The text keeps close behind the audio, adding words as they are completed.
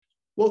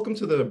Welcome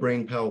to the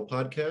Brain Pal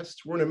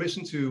podcast. We're on a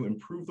mission to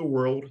improve the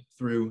world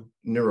through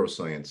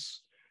neuroscience.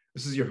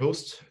 This is your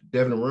host,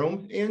 Devin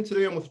Rome, and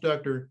today I'm with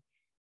Dr.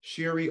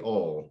 Sherrie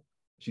All.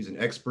 She's an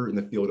expert in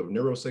the field of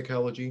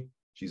neuropsychology.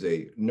 She's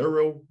a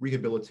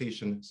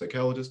neurorehabilitation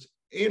psychologist,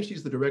 and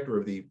she's the director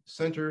of the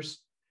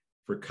Centers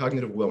for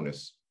Cognitive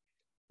Wellness.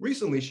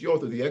 Recently, she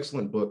authored the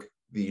excellent book,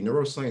 The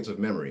Neuroscience of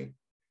Memory.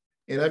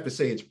 And I have to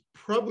say, it's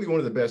probably one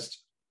of the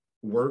best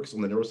works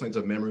on the neuroscience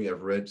of memory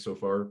I've read so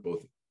far,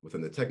 both within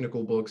the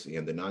technical books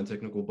and the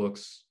non-technical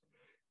books.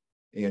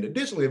 And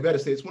additionally, I've got to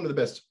say, it's one of the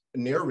best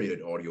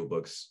narrated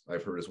audiobooks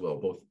I've heard as well,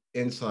 both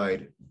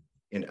inside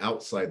and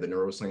outside the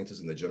neurosciences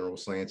and the general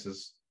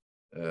sciences.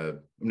 I'm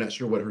not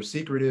sure what her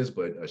secret is,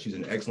 but she's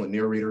an excellent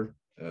narrator,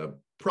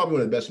 probably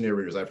one of the best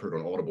narrators I've heard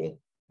on Audible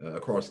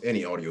across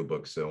any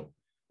audiobook. So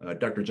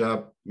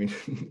Dr.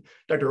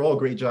 All,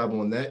 great job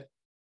on that.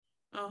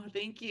 Oh,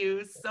 thank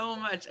you so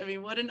much. I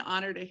mean, what an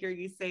honor to hear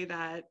you say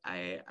that.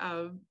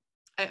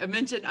 I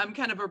mentioned I'm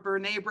kind of a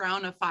Brene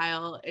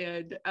Brownophile,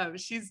 and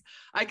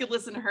I could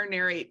listen to her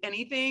narrate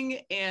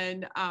anything,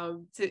 and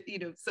so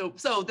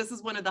this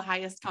is one of the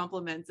highest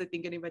compliments I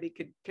think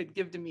anybody could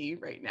give to me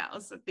right now.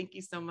 So thank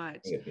you so much.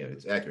 Yeah,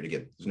 it's accurate.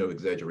 Again, there's no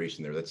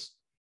exaggeration there. That's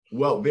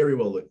very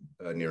well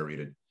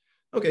narrated.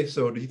 Okay,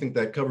 so do you think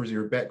that covers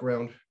your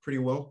background pretty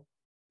well?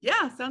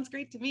 Yeah, sounds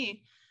great to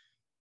me.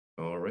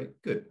 All right,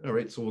 good. All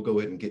right, so we'll go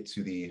ahead and get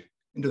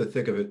into the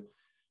thick of it.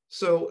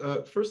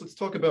 So first, let's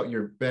talk about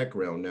your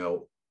background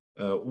now.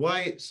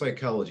 Why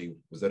psychology?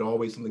 Was that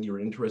always something you were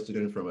interested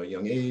in from a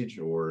young age,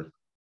 or?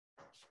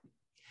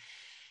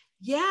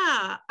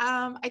 Yeah,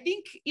 I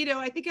think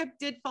I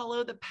did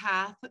follow the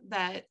path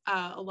that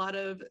a lot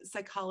of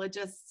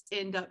psychologists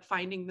end up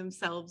finding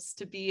themselves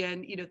to be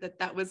in.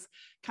 That was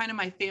kind of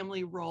my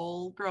family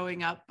role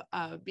growing up,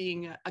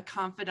 being a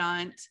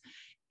confidant,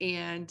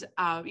 and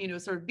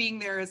sort of being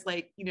there as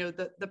like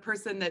the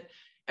person that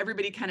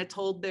everybody kind of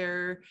told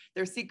their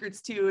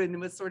secrets to, and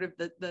was sort of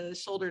the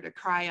shoulder to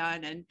cry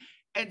on.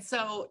 And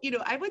so,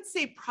 I would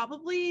say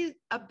probably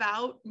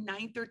about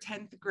 9th or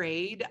 10th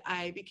grade,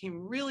 I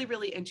became really,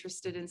 really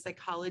interested in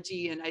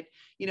psychology. And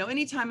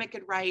anytime I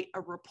could write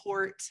a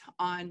report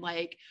on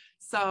like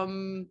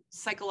some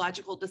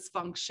psychological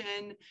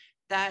dysfunction,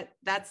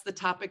 that's the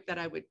topic that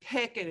I would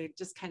pick, and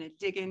just kind of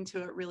dig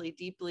into it really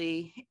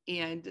deeply.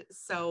 And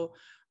so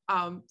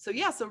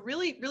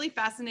really, really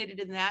fascinated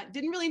in that.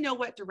 Didn't really know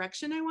what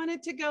direction I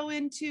wanted to go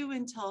into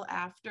until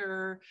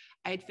after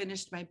I had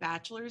finished my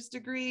bachelor's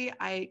degree.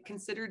 I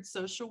considered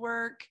social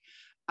work,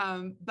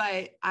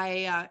 but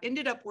I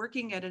ended up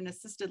working at an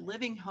assisted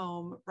living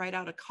home right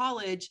out of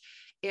college,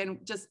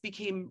 and just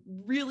became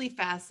really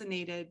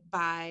fascinated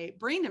by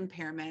brain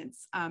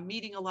impairments,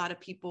 meeting a lot of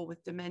people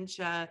with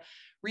dementia,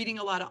 reading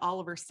a lot of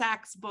Oliver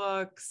Sacks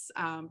books,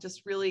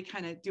 just really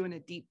kind of doing a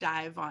deep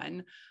dive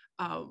on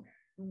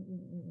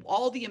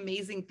all the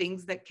amazing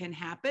things that can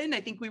happen.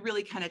 I think we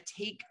really kind of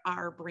take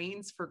our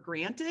brains for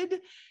granted.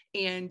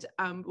 And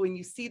when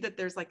you see that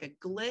there's like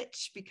a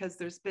glitch because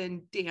there's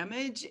been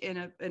damage in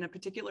a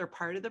particular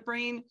part of the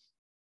brain,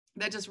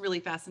 that just really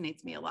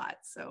fascinates me a lot.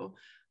 So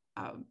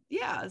I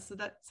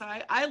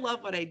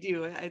love what I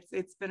do.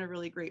 It's been a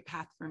really great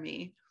path for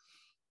me.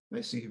 I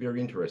see. Very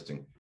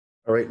interesting.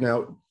 All right.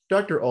 Now,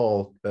 Dr.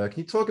 All, can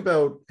you talk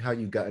about how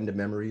you got into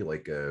memory?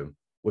 Like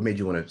what made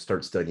you want to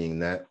start studying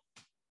that?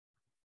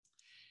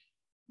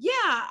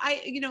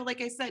 Yeah,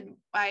 like I said,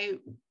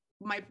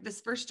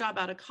 this first job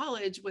out of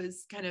college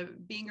was kind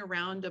of being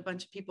around a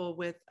bunch of people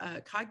with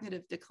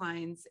cognitive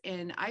declines,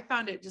 and I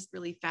found it just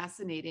really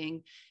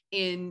fascinating.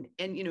 And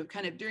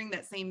kind of during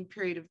that same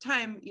period of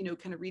time,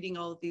 kind of reading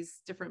all of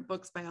these different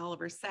books by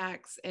Oliver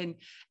Sacks, and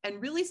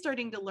really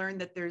starting to learn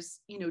that there's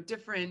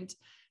different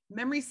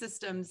memory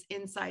systems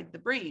inside the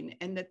brain,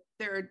 and that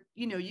there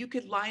you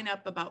could line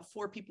up about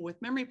 4 people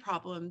with memory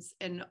problems,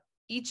 and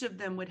each of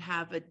them would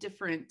have a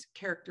different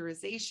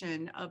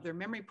characterization of their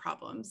memory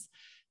problems.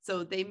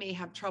 So they may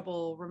have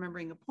trouble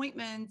remembering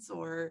appointments,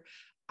 or,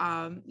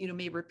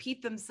 may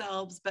repeat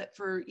themselves, but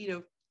for,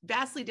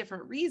 vastly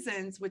different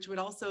reasons, which would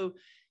also,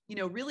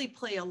 really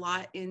play a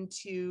lot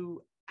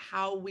into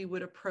how we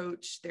would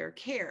approach their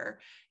care.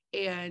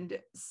 And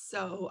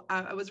so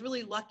I was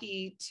really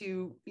lucky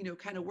to,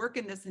 kind of work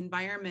in this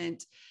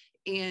environment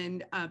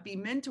and be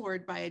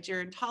mentored by a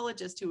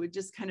gerontologist who would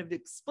just kind of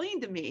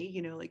explain to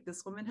me, like,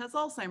 this woman has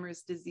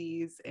Alzheimer's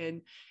disease,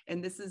 and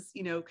this is,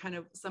 kind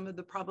of some of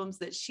the problems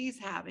that she's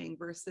having,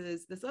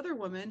 versus this other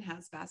woman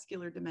has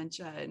vascular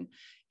dementia,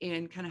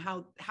 and kind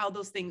of how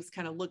those things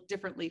kind of look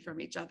differently from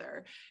each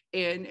other.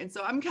 And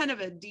so I'm kind of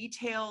a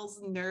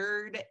details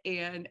nerd.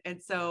 And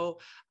so,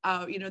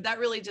 that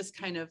really just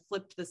kind of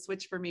flipped the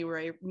switch for me, where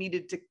I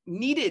needed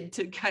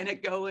to kind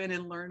of go in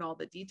and learn all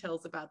the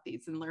details about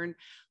these, and learn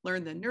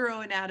the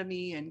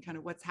neuroanatomy and kind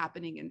of what's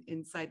happening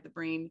inside the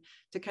brain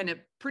to kind of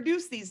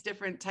produce these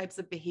different types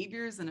of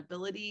behaviors and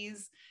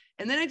abilities.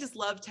 And then I just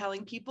love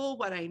telling people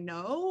what I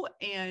know.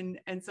 And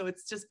so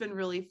it's just been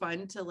really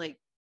fun to like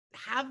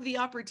have the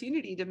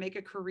opportunity to make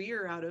a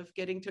career out of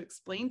getting to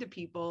explain to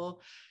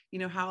people,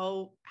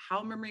 how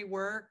memory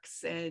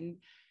works, and,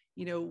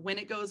 when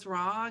it goes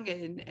wrong,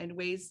 and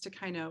ways to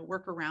kind of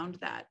work around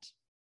that.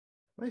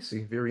 I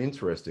see. Very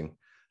interesting.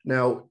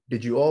 Now,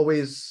 did you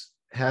always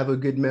have a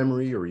good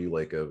memory, or are you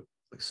like a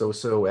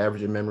so-so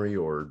average in memory,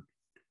 or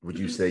would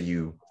you say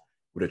you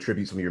would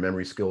attribute some of your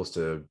memory skills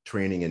to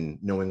training and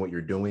knowing what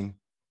you're doing?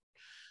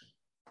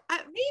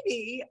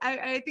 Maybe.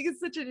 I think it's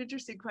such an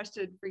interesting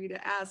question for you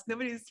to ask.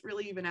 Nobody's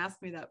really even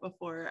asked me that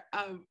before.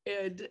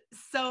 And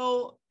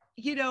so,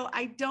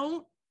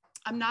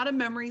 I'm not a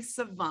memory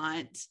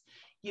savant.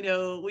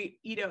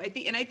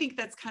 I think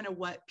that's kind of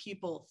what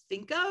people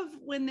think of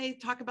when they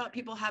talk about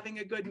people having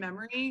a good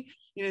memory.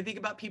 Think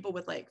about people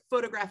with like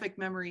photographic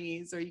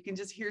memories, or you can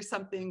just hear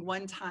something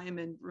one time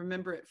and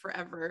remember it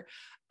forever.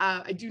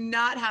 I do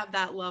not have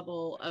that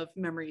level of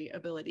memory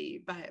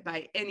ability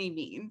by any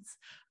means.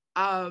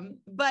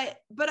 But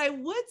I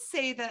would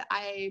say that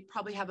I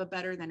probably have a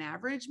better than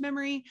average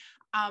memory.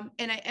 And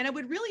I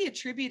would really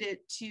attribute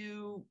it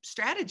to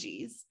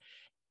strategies,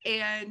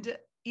 and,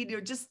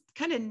 just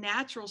kind of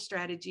natural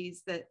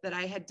strategies that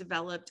I had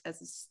developed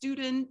as a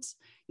student.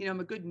 I'm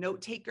a good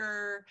note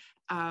taker.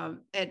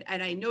 And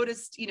I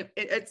noticed,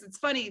 it's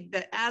funny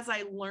that as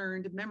I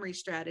learned memory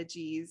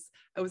strategies,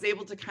 I was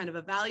able to kind of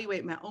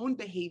evaluate my own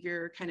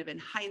behavior kind of in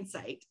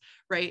hindsight,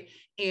 right?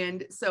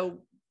 And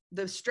so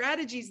the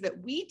strategies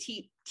that we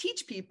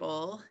teach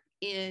people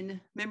in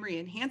memory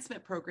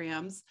enhancement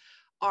programs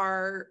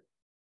are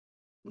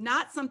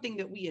not something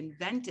that we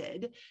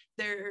invented.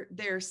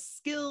 They're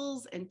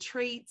skills and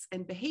traits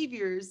and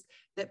behaviors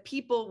that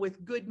people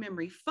with good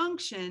memory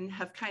function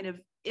have kind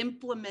of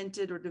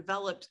implemented or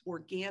developed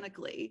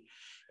organically.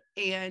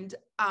 And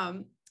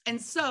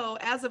so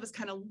as I was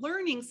kind of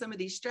learning some of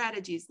these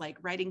strategies, like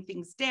writing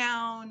things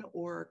down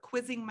or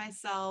quizzing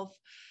myself,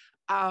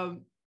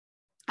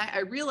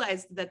 I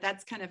realized that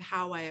that's kind of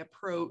how I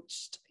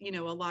approached, a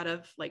lot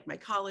of like my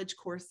college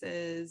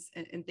courses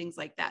and things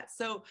like that.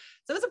 So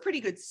I was a pretty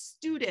good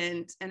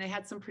student, and I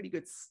had some pretty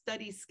good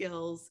study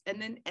skills,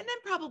 and then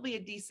probably a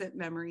decent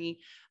memory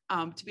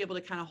to be able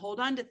to kind of hold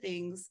on to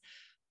things.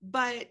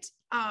 But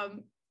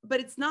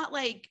it's not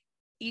like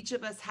each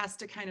of us has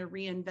to kind of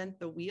reinvent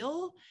the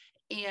wheel,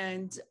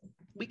 and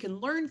we can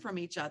learn from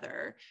each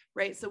other,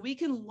 right? So we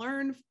can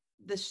learn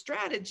the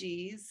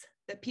strategies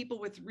that people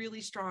with really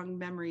strong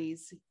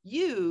memories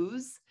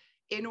use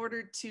in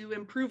order to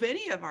improve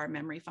any of our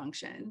memory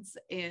functions.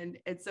 And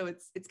so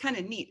it's kind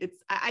of neat.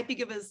 I think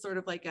of it as sort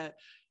of like a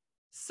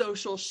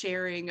social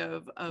sharing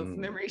of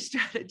memory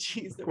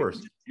strategies that we can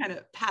just kind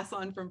of pass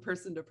on from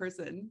person to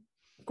person.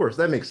 Of course,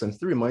 that makes sense.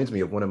 That reminds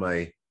me of one of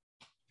my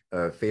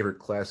favorite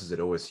classes at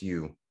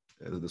OSU.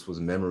 This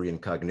was memory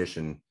and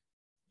cognition.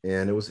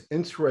 And it was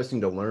interesting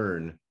to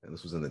learn, and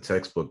this was in the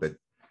textbook,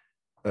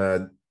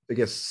 that I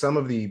guess some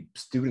of the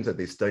students that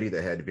they studied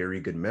that had very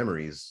good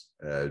memories,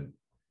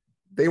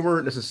 they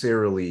weren't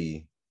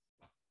necessarily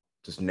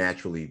just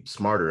naturally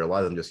smarter. A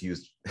lot of them just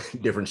used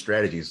different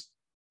strategies.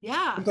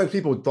 Yeah. Sometimes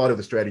people thought of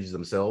the strategies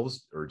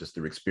themselves, or just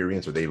their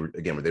experience, or they were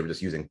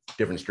just using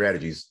different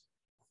strategies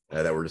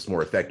that were just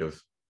more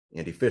effective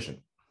and efficient.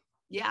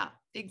 Yeah,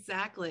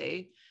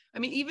 exactly. I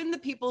mean, even the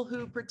people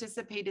who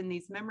participate in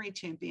these memory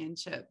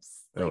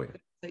championships,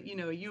 like the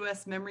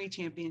U.S. memory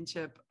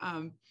championship,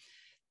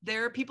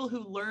 there are people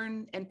who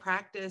learn and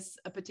practice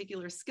a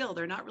particular skill.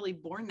 They're not really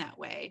born that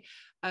way.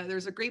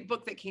 There's a great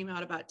book that came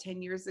out about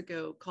 10 years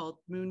ago called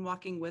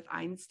Moonwalking with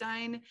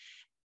Einstein,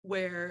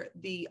 where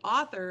the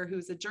author,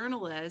 who's a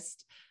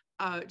journalist,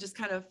 just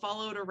kind of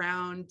followed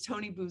around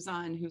Tony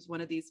Buzan, who's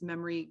one of these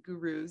memory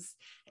gurus,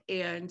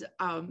 and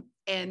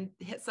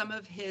some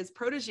of his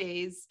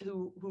proteges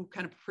who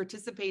kind of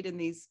participate in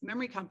these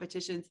memory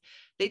competitions.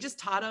 They just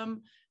taught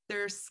him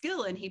their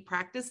skill, and he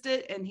practiced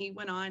it, and he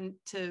went on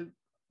to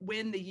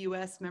win the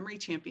U.S. memory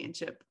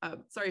championship.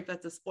 Sorry if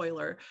that's a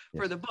spoiler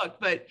for the book,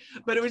 but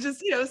it was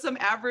just, some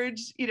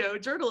average,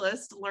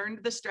 journalist learned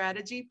the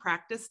strategy,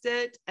 practiced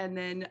it, and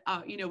then,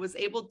 was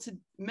able to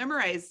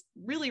memorize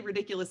really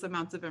ridiculous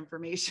amounts of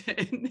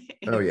information.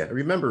 Oh yeah. I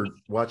remember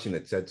watching a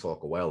TED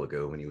talk a while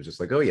ago when he was just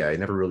like, oh yeah, I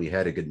never really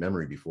had a good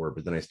memory before,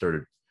 but then I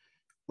started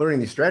learning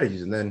these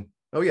strategies, and then,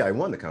 oh yeah, I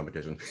won the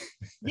competition.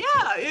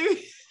 Yeah.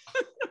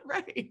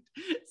 Right.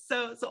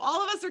 So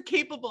all of us are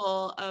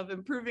capable of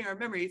improving our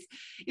memories,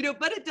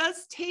 but it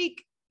does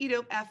take,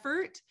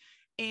 effort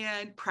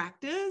and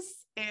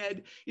practice.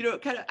 And,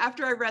 kind of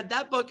after I read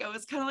that book, I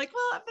was kind of like,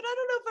 well, but I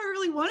don't know if I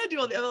really want to do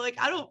all that. Like,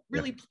 I don't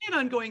really plan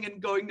on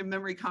going to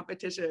memory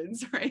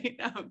competitions. Right.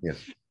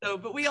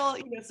 But we all,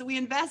 so we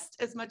invest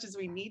as much as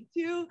we need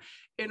to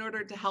in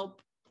order to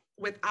help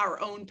with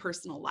our own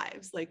personal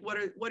lives. Like, what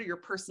are your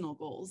personal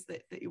goals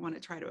that you want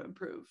to try to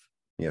improve?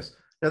 Yes.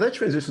 Now that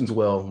transitions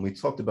well, and we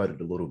talked about it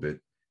a little bit.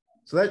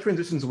 So that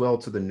transitions well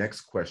to the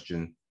next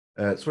question.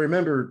 So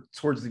remember,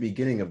 towards the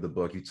beginning of the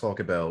book, you talk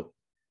about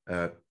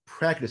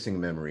practicing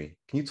memory.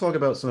 Can you talk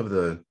about some of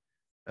the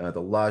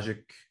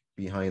logic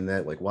behind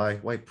that? Like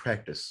why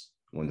practice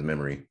one's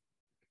memory?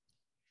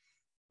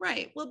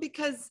 Right. Well,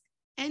 because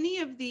any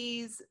of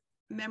these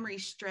memory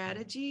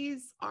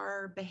strategies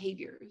are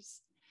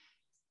behaviors.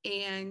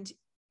 And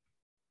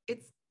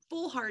it's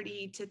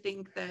foolhardy to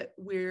think that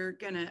we're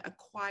going to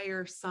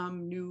acquire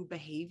some new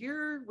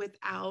behavior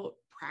without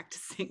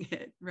practicing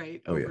it,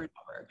 right? Oh, Over yeah. and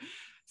over.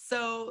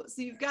 So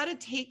you've got to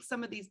take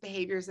some of these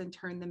behaviors and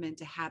turn them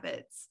into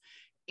habits.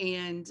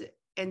 And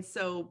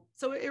so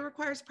it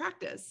requires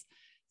practice.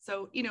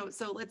 So,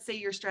 so let's say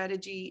your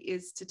strategy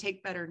is to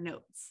take better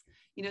notes,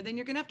 then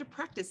you're going to have to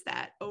practice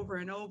that over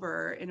and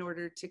over in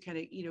order to kind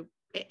of,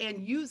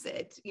 and use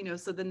it,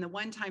 so then the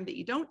one time that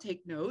you don't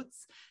take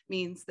notes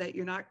means that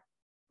you're not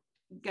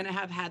going to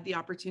have had the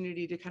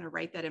opportunity to kind of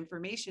write that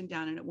information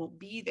down, and it won't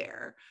be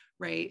there.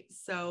 Right.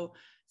 So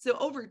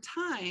over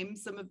time,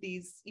 some of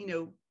these,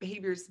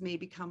 behaviors may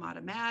become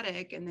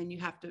automatic, and then you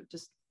have to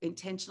just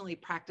intentionally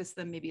practice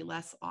them maybe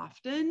less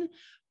often,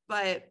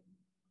 but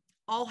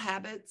all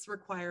habits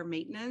require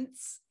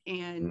maintenance.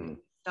 And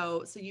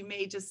so you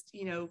may just,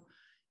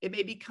 it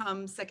may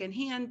become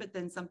secondhand, but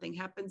then something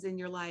happens in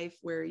your life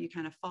where you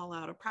kind of fall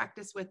out of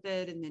practice with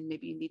it. And then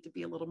maybe you need to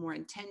be a little more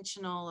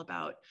intentional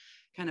about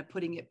kind of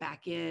putting it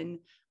back in.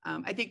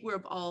 I think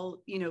we've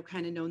all,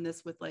 kind of known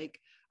this with like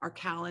our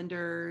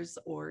calendars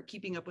or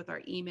keeping up with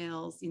our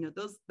emails.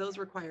 Those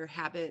require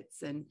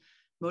habits and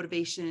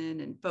motivation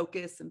and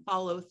focus and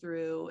follow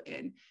through.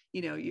 And,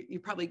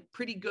 you're probably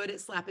pretty good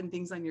at slapping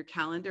things on your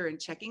calendar and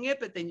checking it,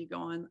 but then you go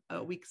on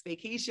a week's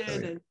vacation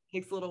and it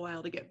takes a little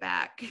while to get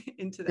back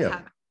into the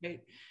habit,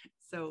 right?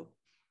 So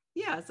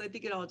I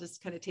think it all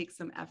just kind of takes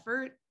some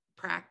effort,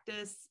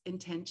 practice,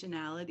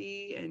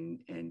 intentionality,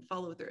 and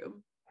follow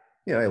through.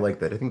 Yeah, I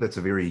like that. I think that's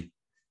a very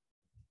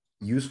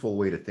useful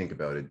way to think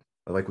about it.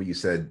 I like what you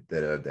said,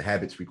 that the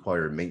habits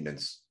require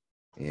maintenance,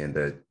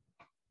 and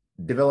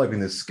developing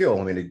this skill.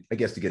 I mean, I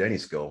guess to get any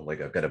skill,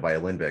 like I've got a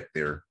violin back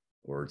there,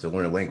 or to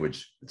learn a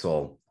language, it's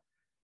all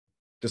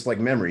just like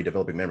memory,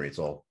 developing memory. It's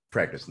all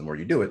practice. The more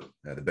you do it,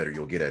 the better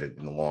you'll get at it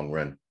in the long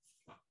run.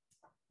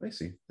 I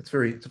see. It's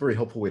a very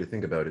helpful way to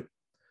think about it.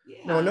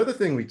 Yeah. Now, another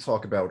thing we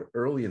talk about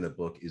early in the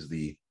book is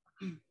the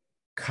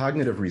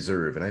cognitive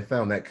reserve. And I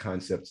found that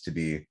concept to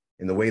be,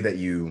 in the way that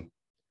you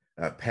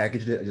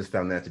packaged it, I just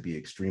found that to be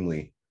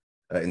extremely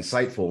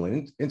insightful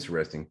and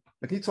interesting.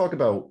 Can you talk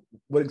about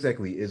what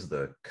exactly is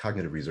the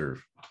cognitive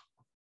reserve?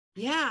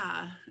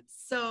 Yeah.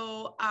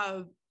 So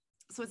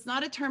it's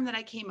not a term that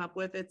I came up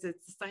with. It's a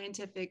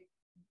scientific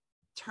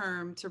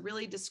term to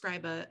really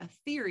describe a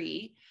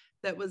theory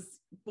that was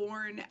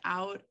born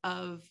out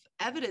of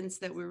evidence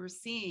that we were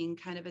seeing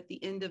kind of at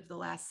the end of the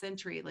last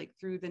century, like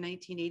through the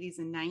 1980s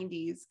and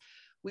 90s.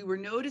 We were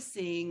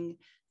noticing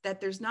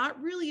that there's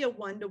not really a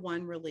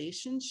one-to-one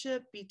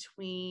relationship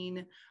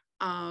between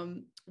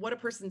what a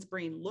person's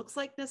brain looks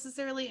like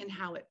necessarily and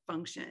how it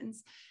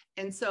functions.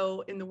 And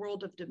so in the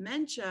world of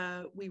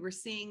dementia, we were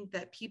seeing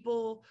that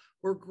people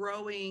were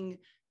growing,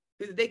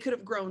 they could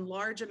have grown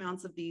large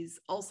amounts of these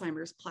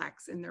Alzheimer's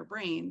plaques in their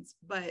brains,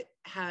 but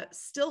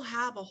still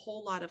have a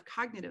whole lot of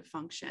cognitive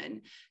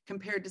function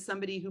compared to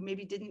somebody who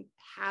maybe didn't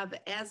have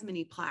as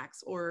many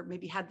plaques or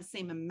maybe had the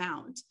same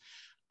amount.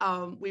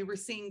 We were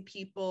seeing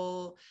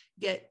people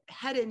get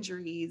head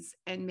injuries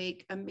and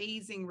make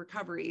amazing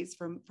recoveries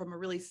from a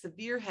really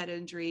severe head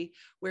injury,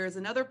 whereas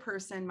another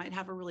person might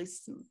have a really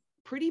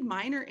pretty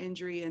minor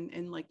injury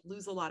and like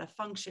lose a lot of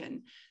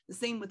function. The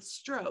same with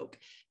stroke.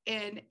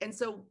 And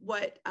so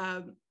what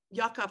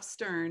Yakov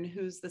Stern,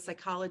 who's the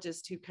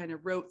psychologist who kind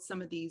of wrote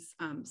some of these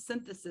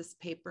synthesis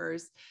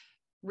papers,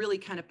 really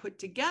kind of put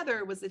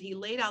together was that he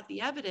laid out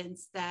the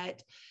evidence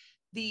that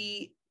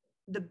the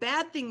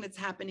bad thing that's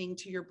happening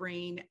to your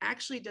brain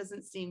actually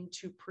doesn't seem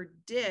to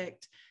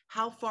predict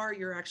how far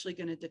you're actually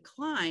going to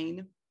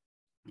decline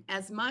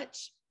as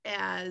much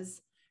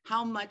as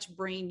how much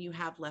brain you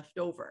have left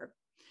over.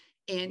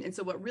 And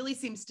so what really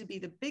seems to be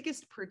the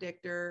biggest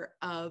predictor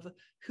of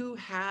who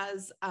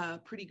has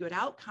pretty good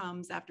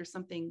outcomes after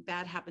something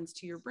bad happens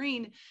to your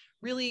brain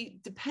really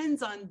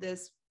depends on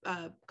this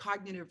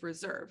cognitive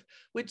reserve,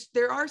 which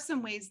there are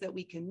some ways that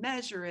we can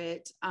measure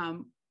it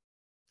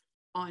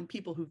on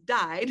people who've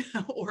died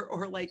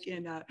or like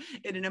in an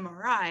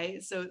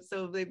MRI.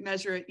 So they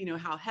measure it,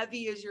 how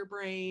heavy is your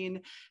brain,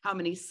 how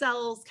many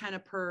cells kind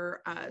of per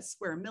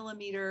square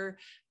millimeter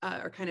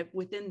are kind of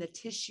within the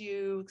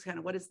tissue, kind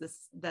of what is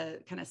the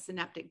kind of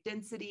synaptic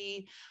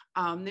density.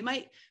 They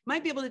might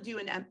be able to do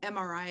an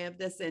MRI of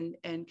this and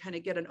kind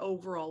of get an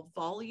overall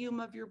volume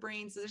of your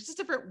brain. So there's just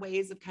different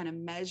ways of kind of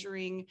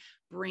measuring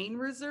brain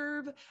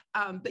reserve,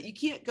 but you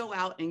can't go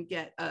out and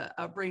get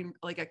a brain,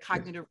 like a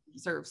cognitive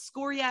reserve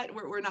score yet.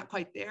 We're not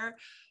quite there,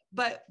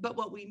 but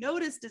what we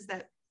noticed is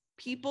that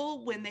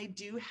people, when they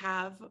do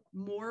have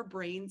more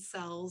brain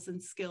cells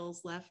and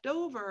skills left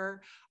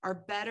over,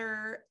 are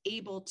better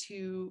able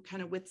to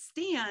kind of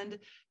withstand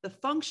the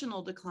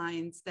functional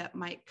declines that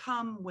might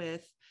come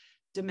with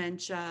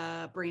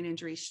dementia, brain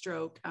injury,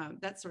 stroke,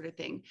 that sort of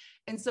thing.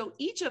 And so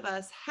each of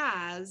us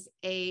has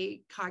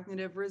a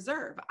cognitive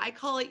reserve. I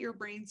call it your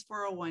brain's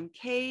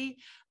 401k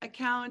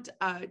account.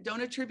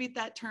 Don't attribute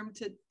that term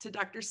to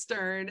Dr.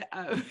 Stern.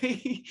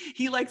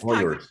 He likes All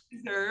cognitive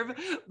yours.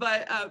 reserve,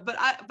 but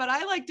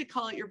I like to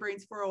call it your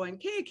brain's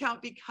 401k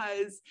account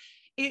because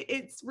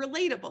it's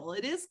relatable.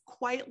 It is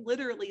quite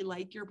literally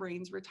like your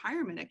brain's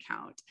retirement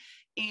account.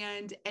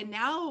 And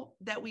now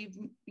that we've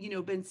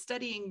been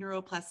studying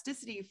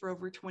neuroplasticity for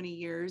over 20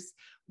 years,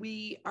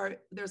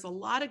 there's a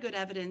lot of good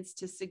evidence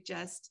to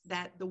suggest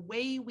that the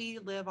way we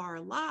live our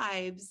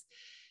lives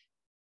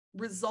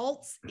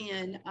results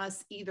in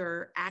us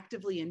either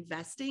actively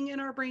investing in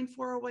our brain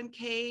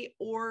 401k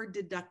or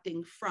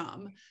deducting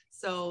from.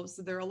 So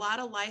there are a lot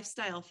of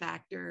lifestyle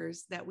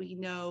factors that we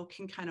know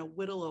can kind of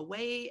whittle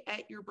away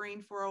at your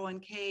brain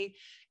 401k.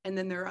 And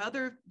then there are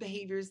other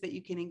behaviors that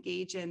you can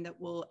engage in that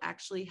will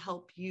actually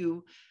help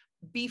you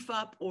beef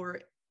up or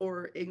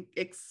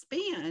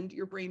expand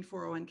your brain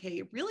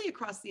 401k really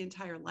across the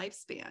entire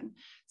lifespan.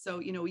 So,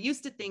 we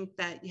used to think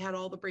that you had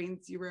all the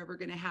brains you were ever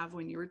going to have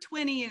when you were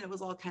 20, and it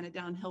was all kind of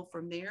downhill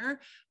from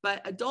there.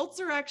 But adults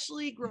are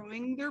actually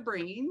growing their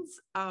brains.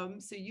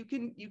 So you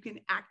can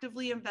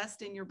actively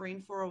invest in your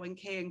brain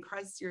 401k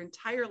across your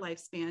entire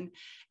lifespan.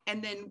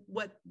 And then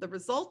what the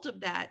result of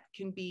that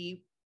can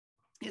be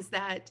is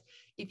that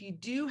if you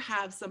do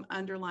have some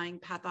underlying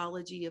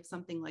pathology of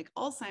something like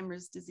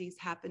Alzheimer's disease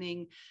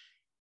happening,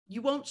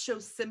 you won't show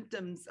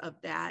symptoms of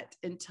that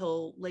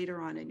until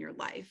later on in your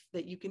life,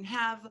 that you can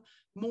have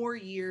more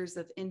years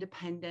of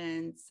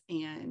independence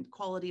and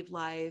quality of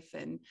life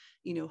and,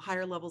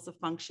 higher levels of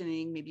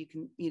functioning. Maybe you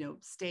can,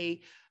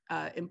 stay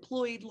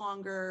employed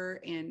longer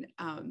and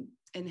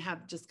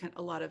have just kind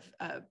of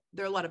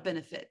there are a lot of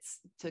benefits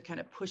to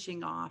kind of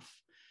pushing off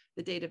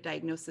the date of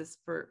diagnosis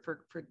for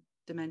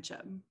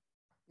dementia.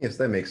 Yes,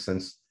 that makes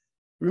sense.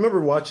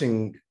 Remember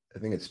watching, I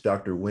think it's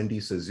Dr. Wendy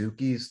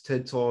Suzuki's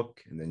TED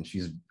Talk, and then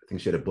I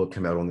think she had a book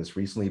come out on this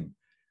recently.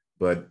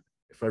 But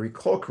if I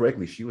recall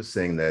correctly, she was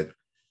saying that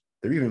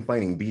they're even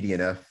finding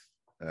BDNF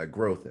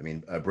growth,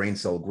 brain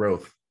cell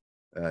growth,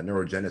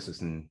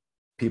 neurogenesis in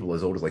people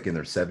as old as like in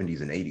their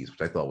 70s and 80s,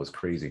 which I thought was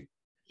crazy.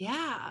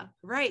 Yeah,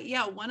 right.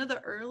 Yeah. One of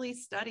the early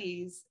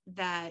studies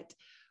that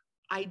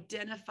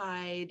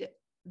identified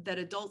that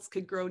adults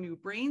could grow new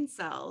brain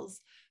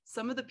cells,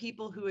 some of the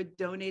people who had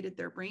donated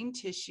their brain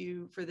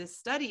tissue for this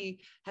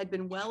study had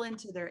been well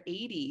into their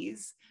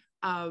 80s.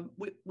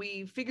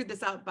 We figured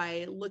this out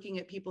by looking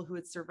at people who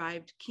had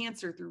survived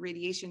cancer through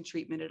radiation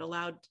treatment. It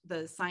allowed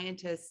the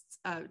scientists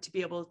to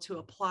be able to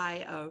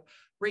apply a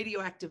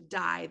radioactive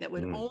dye that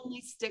would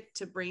only stick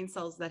to brain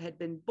cells that had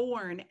been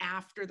born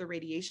after the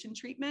radiation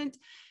treatment.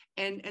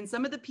 And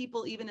some of the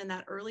people, even in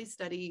that early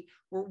study,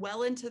 were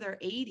well into their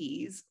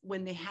 80s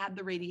when they had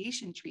the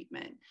radiation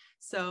treatment.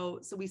 So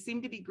we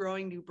seem to be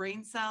growing new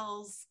brain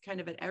cells kind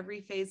of at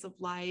every phase of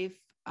life.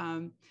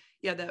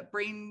 The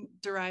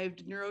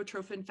brain-derived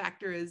neurotrophin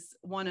factor is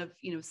one of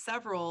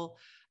several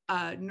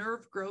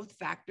nerve growth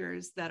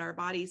factors that our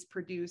bodies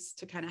produce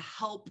to kind of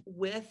help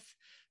with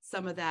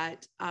some of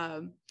that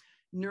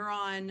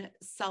neuron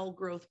cell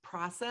growth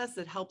process.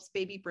 It helps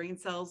baby brain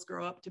cells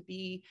grow up to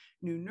be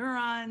new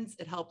neurons.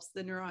 It helps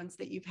the neurons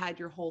that you've had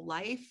your whole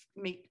life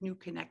make new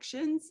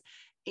connections.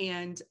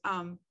 And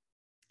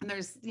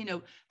there's,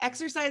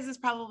 exercise is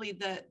probably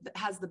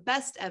has the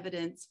best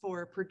evidence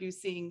for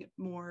producing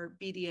more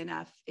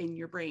BDNF in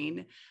your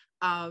brain.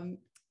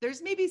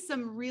 There's maybe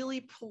some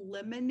really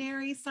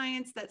preliminary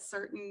science that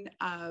certain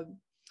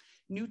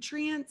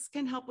nutrients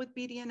can help with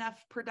BDNF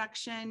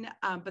production,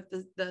 but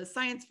the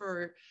science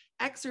for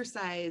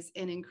exercise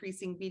and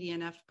increasing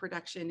BDNF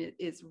production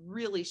is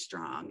really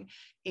strong.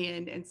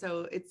 And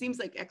so it seems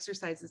like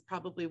exercise is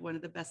probably one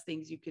of the best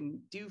things you can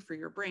do for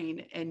your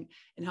brain and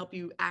help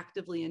you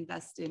actively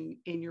invest in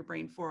your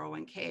brain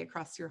 401k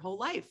across your whole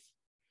life.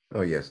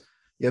 Oh, yes.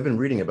 Yeah, I've been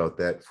reading about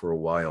that for a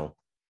while.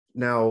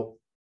 Now,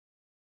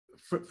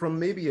 from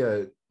maybe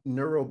a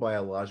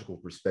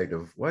neurobiological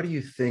perspective, why do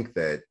you think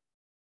that,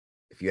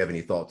 if you have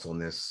any thoughts on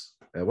this,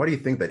 why do you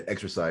think that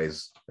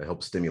exercise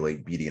helps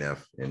stimulate BDNF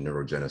and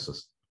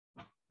neurogenesis?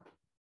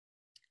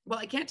 Well,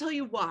 I can't tell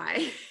you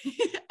why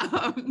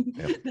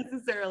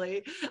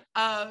necessarily.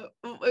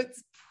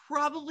 It's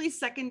probably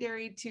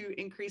secondary to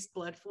increased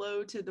blood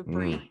flow to the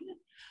brain.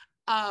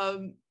 But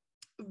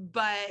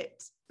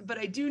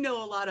I do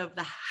know a lot of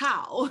the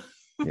how,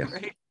 yes.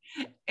 Right?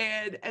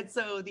 And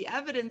so the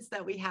evidence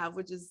that we have,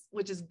 which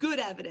is good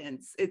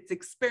evidence, it's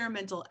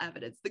experimental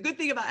evidence. The good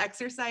thing about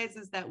exercise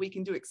is that we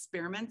can do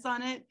experiments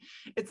on it.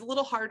 It's a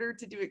little harder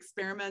to do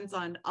experiments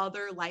on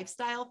other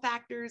lifestyle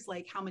factors,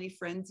 like how many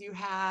friends you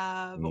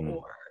have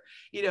or,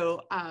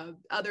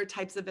 other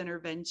types of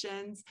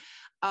interventions.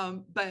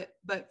 But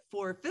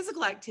for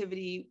physical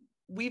activity,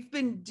 we've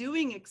been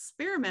doing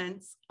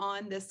experiments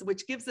on this,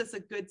 which gives us a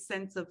good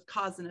sense of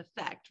cause and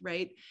effect,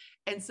 right?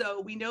 And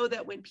so we know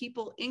that when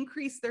people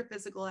increase their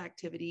physical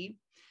activity,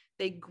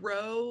 they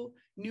grow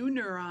new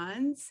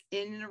neurons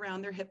in and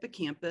around their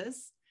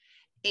hippocampus.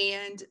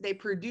 and they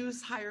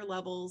produce higher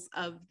levels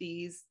of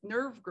these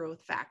nerve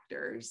growth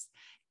factors.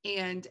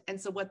 And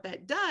so what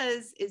that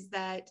does is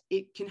that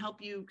it can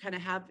help you kind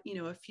of have,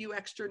 a few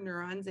extra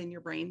neurons in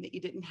your brain that you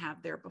didn't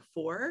have there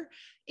before.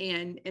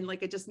 And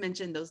like I just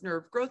mentioned, those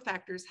nerve growth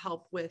factors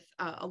help with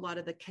a lot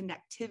of the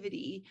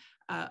connectivity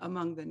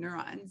among the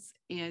neurons.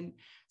 And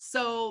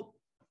so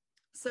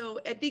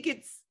I think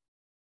it's,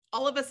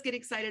 all of us get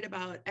excited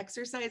about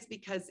exercise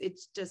because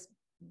it's just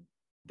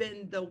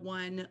been the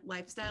one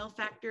lifestyle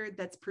factor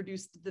that's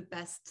produced the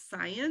best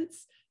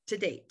science to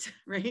date,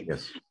 right?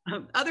 Yes.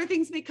 Other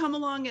things may come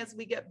along as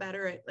we get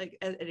better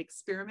at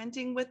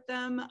experimenting with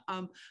them.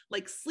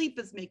 Like sleep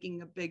is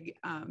making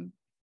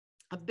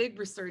a big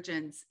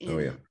resurgence in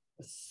a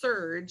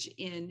surge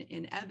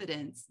in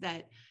evidence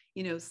that,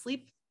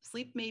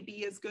 sleep may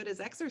be as good as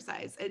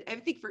exercise. I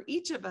think for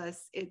each of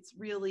us, it's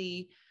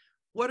really,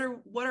 what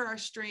are our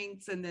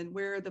strengths, and then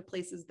where are the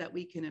places that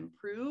we can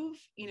improve?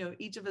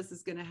 Each of us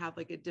is going to have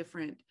like a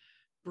different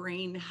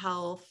brain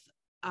health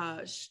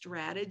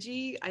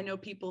strategy. I know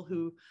people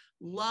who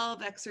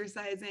love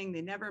exercising,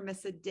 they never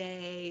miss a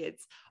day.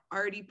 It's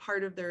already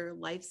part of their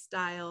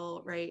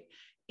lifestyle, right?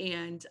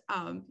 And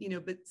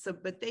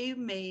but they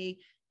may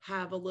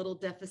have a little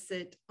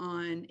deficit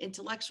on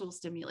intellectual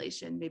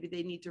stimulation. Maybe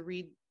they need to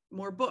read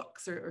more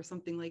books or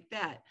something like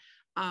that.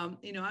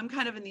 I'm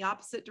kind of in the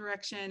opposite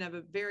direction. I have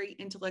a very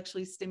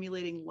intellectually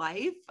stimulating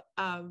life,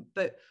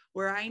 but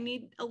where I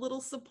need a little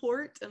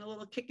support and a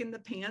little kick in the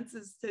pants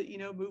is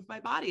to, move my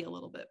body a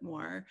little bit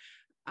more.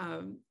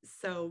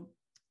 So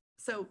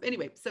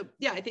anyway,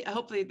 yeah, I think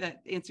hopefully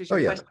that answers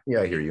your question.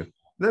 Yeah, I hear you.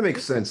 That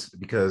makes sense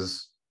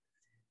because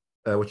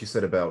what you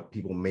said about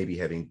people maybe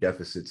having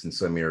deficits in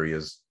some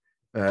areas.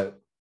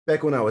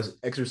 Back when I was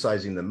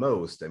exercising the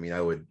most, I mean,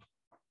 I would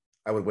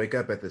wake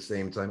up at the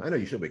same time. I know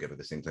you should wake up at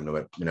the same time,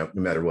 no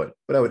matter what.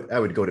 But I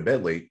would go to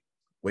bed late,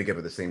 wake up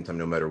at the same time,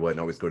 no matter what, and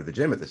always go to the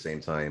gym at the same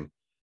time.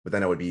 But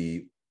then I would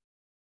be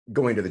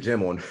going to the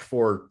gym on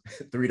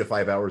 3 to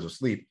 5 hours of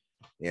sleep,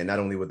 and not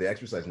only would the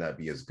exercise not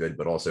be as good,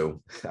 but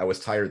also I was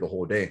tired the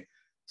whole day.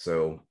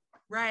 So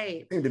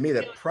right, it seemed to me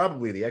that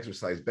probably the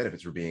exercise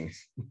benefits were being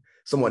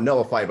somewhat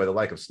nullified by the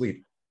lack of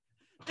sleep.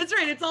 That's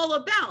right. It's all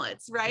a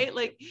balance, right?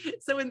 Like,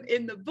 so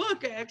in the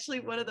book,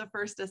 actually, one of the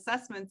first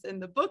assessments in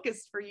the book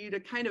is for you to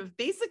kind of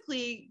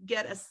basically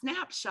get a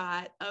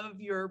snapshot of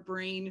your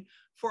brain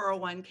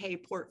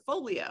 401k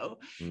portfolio.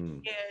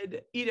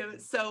 And,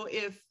 so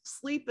if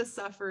sleep is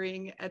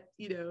suffering at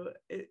the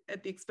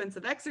expense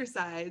of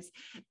exercise,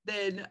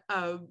 then,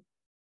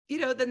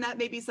 then that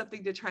may be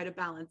something to try to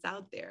balance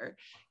out there.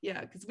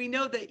 Yeah, because we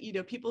know that,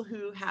 people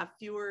who have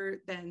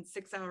fewer than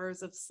 6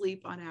 hours of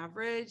sleep on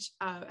average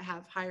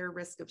have higher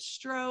risk of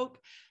stroke,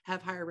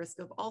 have higher risk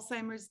of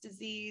Alzheimer's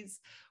disease.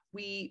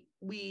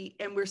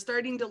 We're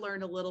starting to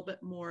learn a little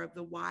bit more of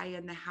the why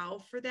and the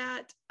how for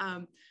that.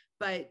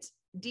 But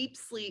deep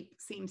sleep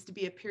seems to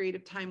be a period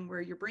of time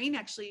where your brain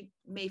actually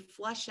may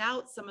flush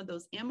out some of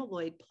those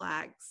amyloid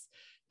plaques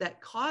that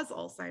cause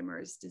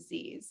Alzheimer's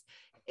disease.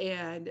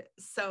 And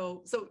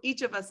so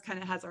each of us kind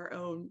of has our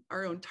own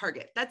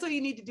target. That's all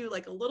you need to do,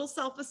 like a little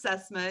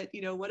self-assessment,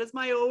 what is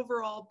my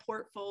overall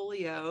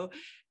portfolio?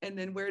 And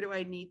then where do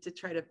I need to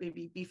try to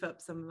maybe beef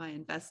up some of my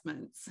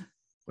investments?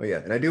 Well, yeah.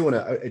 And I do want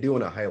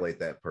to highlight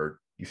that part.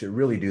 You should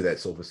really do that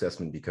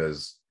self-assessment,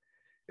 because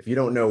if you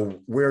don't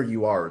know where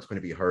you are, it's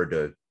going to be hard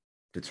to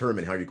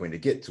determine how you're going to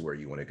get to where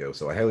you want to go.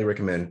 So I highly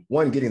recommend,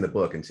 one, getting the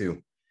book, and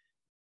two,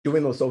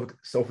 doing those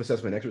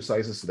self-assessment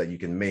exercises so that you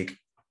can make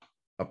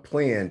a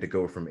plan to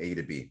go from A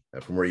to B,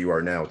 from where you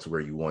are now to where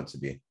you want to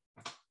be.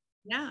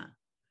 Yeah.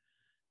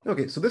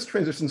 Okay, so this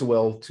transitions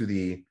well to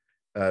the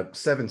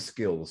 7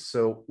 skills.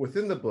 So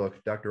within the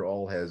book, Dr.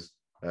 Aul has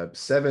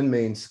 7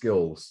 main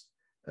skills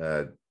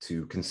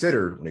to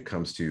consider when it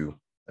comes to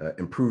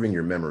improving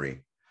your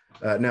memory.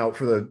 Now,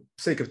 for the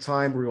sake of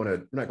time, we're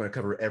not going to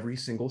cover every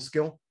single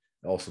skill,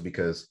 also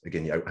because,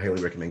 again, I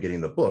highly recommend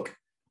getting the book.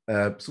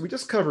 So we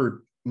just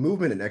covered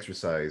movement and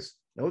exercise.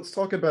 Now let's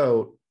talk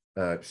about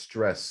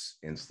stress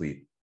and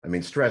sleep.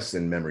 Stress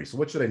and memory. So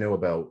what should I know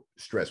about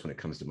stress when it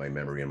comes to my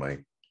memory and my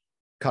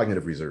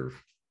cognitive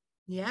reserve?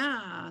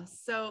 Yeah.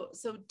 So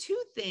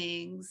 2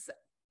 things.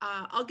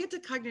 I'll get to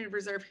cognitive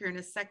reserve here in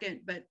a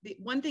second, but the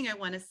one thing I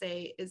want to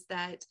say is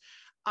that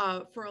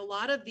for a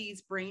lot of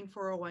these brain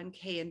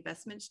 401k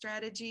investment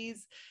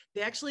strategies,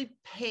 they actually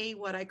pay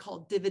what I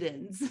call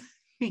dividends.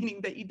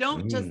 Meaning that you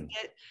don't just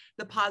get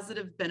the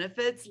positive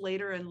benefits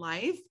later in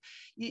life,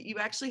 you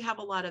actually have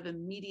a lot of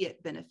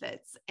immediate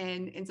benefits.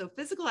 And so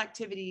physical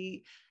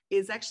activity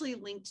is actually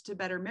linked to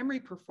better memory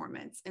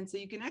performance. And so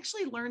you can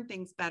actually learn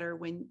things better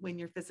when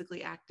you're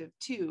physically active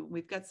too.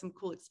 We've got some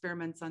cool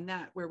experiments on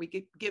that where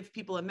we give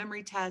people a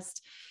memory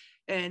test,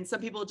 and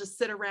some people just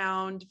sit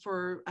around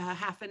for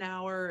half an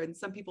hour, and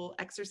some people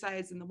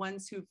exercise. And the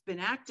ones who've been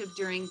active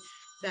during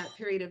that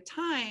period of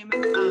time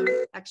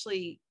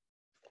actually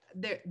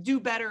do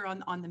better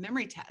on the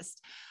memory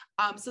test.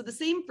 So the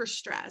same for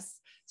stress.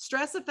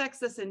 Stress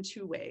affects us in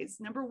two ways.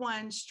 Number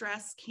one,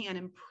 stress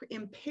can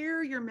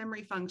impair your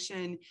memory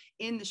function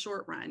in the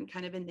short run,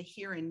 kind of in the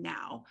here and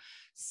now.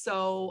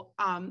 So,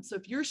 so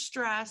if you're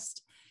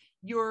stressed,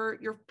 your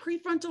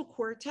prefrontal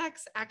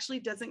cortex actually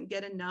doesn't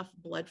get enough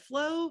blood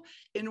flow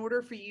in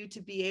order for you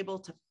to be able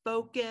to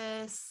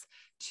focus,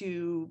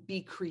 to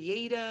be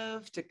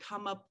creative, to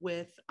come up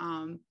with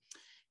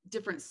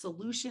different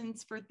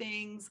solutions for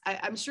things.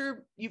 I'm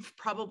sure you've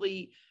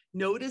probably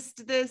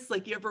noticed this,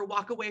 like you ever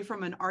walk away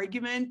from an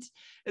argument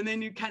and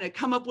then you kind of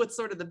come up with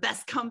sort of the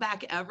best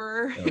comeback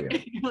ever. Oh, yeah.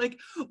 You're like,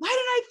 why did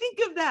I think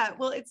of that?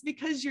 Well, it's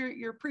because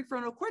your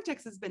prefrontal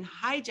cortex has been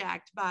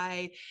hijacked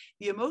by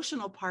the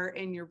emotional part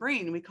in your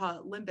brain. We call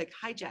it limbic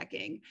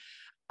hijacking.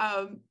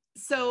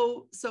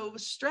 So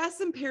stress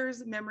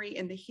impairs memory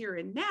in the here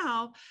and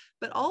now,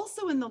 but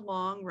also in the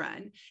long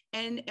run.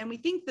 And we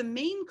think the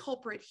main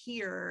culprit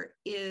here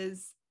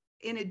is,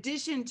 in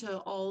addition to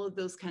all of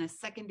those kind of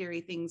secondary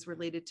things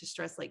related to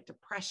stress, like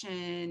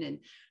depression and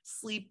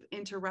sleep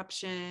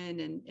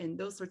interruption and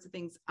those sorts of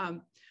things,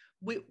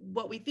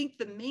 what we think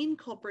the main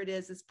culprit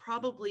is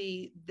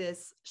probably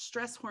this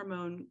stress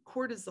hormone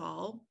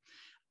cortisol,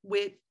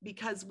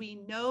 because we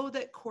know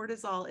that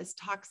cortisol is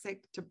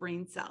toxic to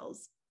brain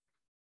cells.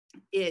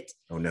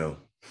 Oh no.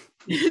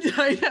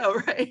 I know,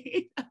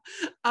 right?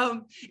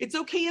 It's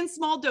okay in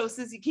small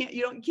doses. You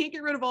can't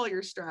get rid of all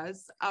your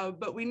stress,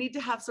 but we need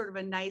to have sort of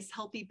a nice,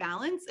 healthy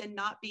balance and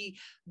not be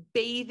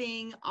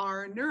bathing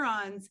our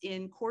neurons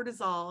in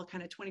cortisol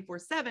kind of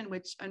 24/7,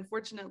 which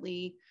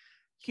unfortunately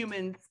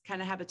humans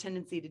kind of have a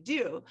tendency to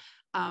do,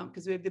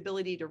 because we have the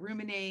ability to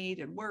ruminate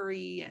and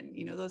worry and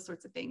those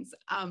sorts of things.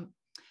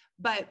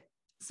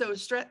 So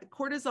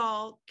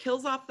cortisol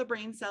kills off the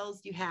brain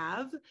cells. You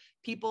have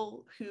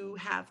people who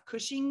have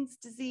Cushing's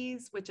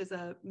disease, which is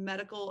a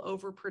medical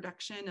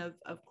overproduction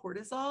of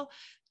cortisol.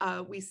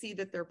 We see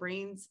that their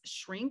brains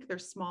shrink. They're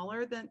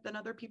smaller than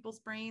other people's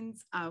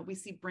brains. We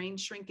see brain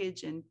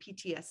shrinkage in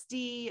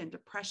PTSD and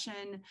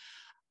depression.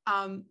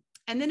 And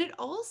then it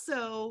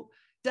also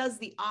does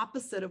the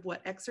opposite of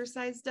what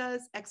exercise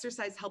does.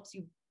 Exercise helps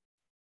you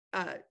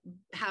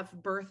have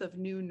birth of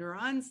new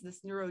neurons,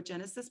 this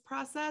neurogenesis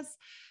process.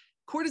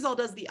 Cortisol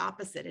does the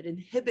opposite. It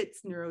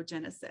inhibits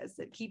neurogenesis.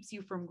 It keeps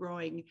you from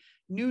growing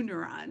new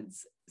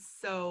neurons.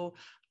 So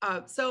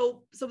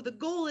the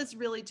goal is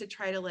really to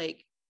try to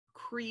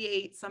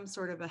create some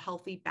sort of a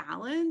healthy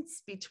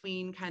balance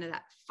between kind of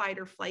that fight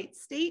or flight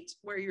state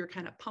where you're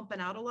kind of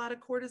pumping out a lot of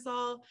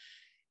cortisol,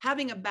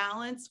 having a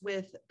balance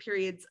with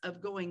periods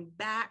of going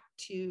back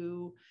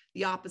to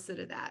the opposite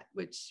of that,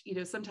 which,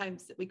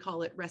 sometimes we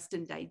call it rest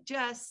and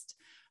digest.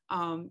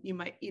 You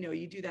might,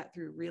 you do that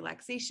through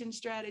relaxation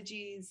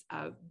strategies.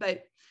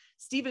 But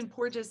Stephen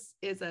Porges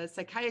is a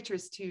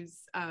psychiatrist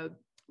who's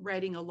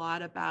writing a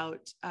lot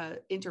about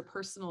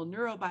interpersonal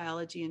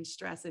neurobiology and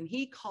stress. And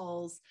he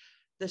calls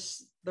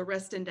the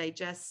rest and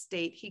digest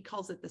state, he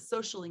calls it the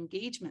social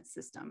engagement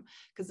system,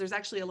 because there's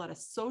actually a lot of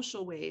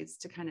social ways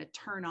to kind of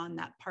turn on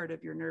that part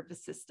of your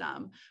nervous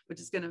system, which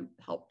is going to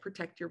help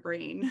protect your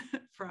brain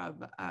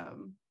from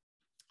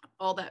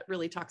all that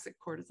really toxic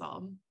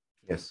cortisol.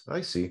 Yes,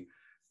 I see.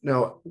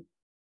 Now,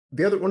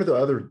 one of the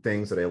other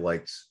things that I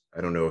liked,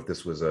 I don't know if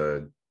this was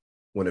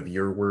one of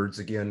your words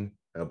again,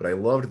 but I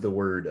loved the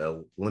word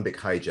limbic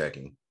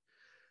hijacking.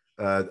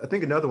 I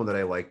think another one that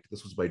I liked,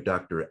 this was by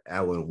Dr.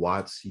 Alan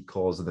Watts. He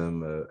calls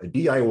them a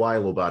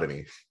DIY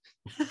lobotomy.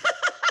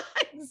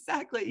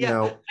 Exactly. Yeah.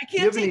 Now, I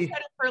can't take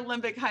credit for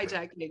limbic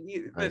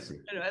hijacking. I see.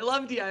 I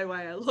love DIY.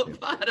 I love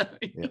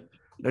lobotomy. Yeah.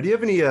 Now, do you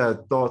have any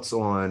thoughts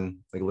on,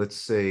 let's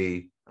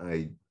say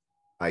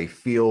I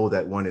feel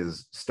that one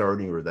is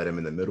starting or that I'm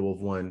in the middle of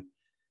one.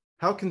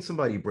 How can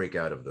somebody break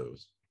out of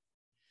those?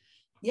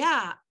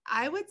 Yeah,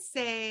 I would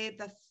say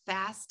the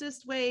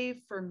fastest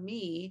way for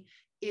me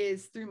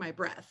is through my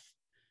breath.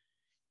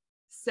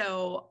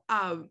 So,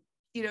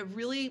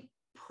 really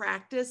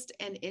practiced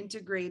and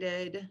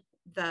integrated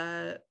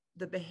the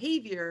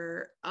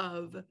behavior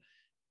of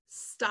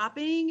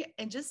stopping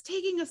and just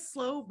taking a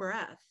slow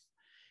breath.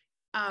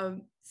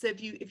 So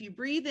if you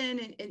breathe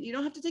in and you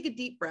don't have to take a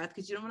deep breath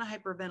because you don't want to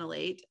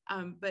hyperventilate,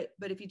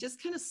 but if you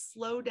just kind of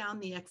slow down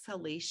the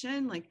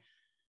exhalation,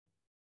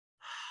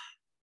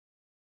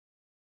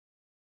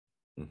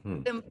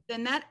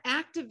 then that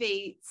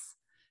activates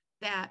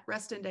that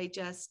rest and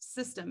digest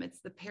system.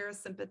 It's the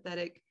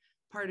parasympathetic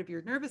part of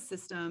your nervous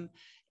system.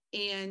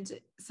 And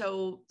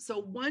so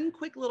one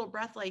quick little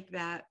breath like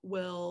that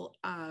will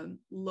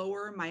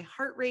lower my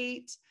heart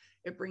rate.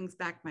 It brings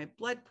back my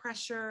blood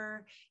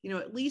pressure,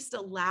 at least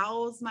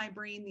allows my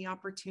brain the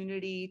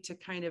opportunity to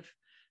kind of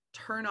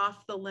turn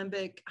off the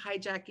limbic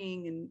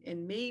hijacking,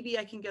 and maybe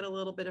I can get a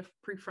little bit of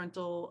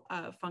prefrontal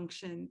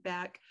function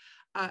back.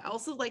 I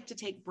also like to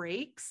take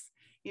breaks,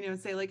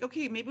 say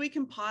okay, maybe we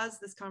can pause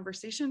this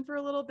conversation for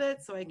a little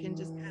bit so I can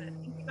just kind of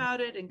think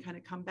about it and kind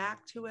of come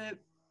back to it.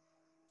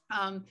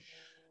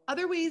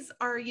 Other ways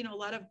are, a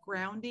lot of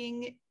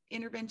grounding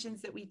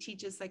interventions that we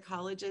teach as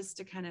psychologists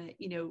to kind of,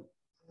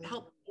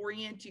 help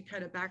orient you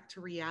kind of back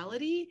to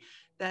reality,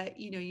 that,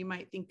 you know, you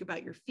might think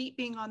about your feet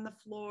being on the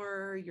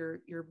floor,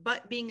 your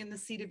butt being in the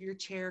seat of your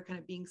chair, kind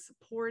of being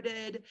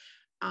supported.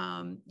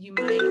 You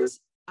might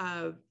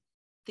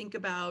think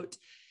about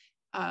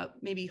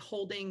maybe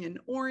holding an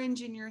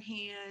orange in your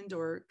hand,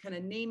 or kind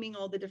of naming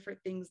all the different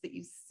things that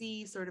you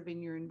see sort of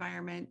in your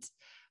environment.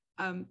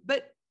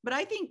 But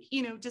I think,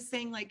 you know, just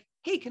saying like,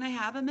 hey, can I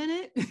have a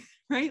minute?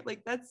 Right?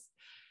 Like that's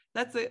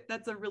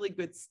a really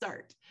good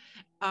start.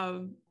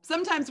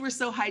 Sometimes we're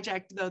so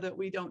hijacked though that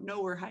we don't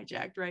know we're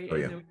hijacked, right? Oh,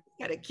 And yeah. then we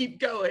gotta keep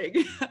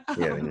going.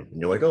 Yeah. And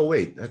you're like, oh,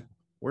 wait,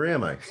 where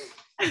am I?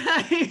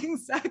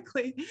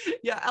 Exactly.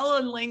 Yeah.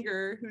 Ellen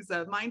Langer, who's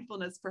a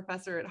mindfulness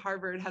professor at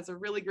Harvard, has a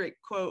really great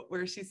quote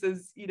where she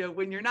says, you know,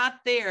 when you're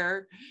not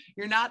there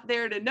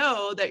to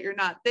know that you're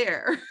not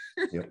there.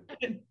 Yep.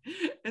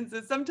 and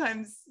so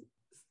sometimes,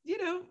 you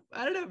know,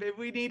 I don't know, maybe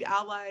we need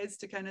allies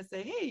to kind of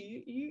say,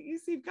 hey, you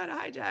seem kind of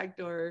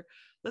hijacked, or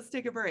let's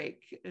take a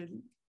break.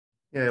 And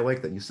Yeah, I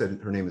like that. You said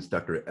her name is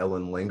Dr.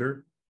 Ellen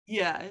Langer.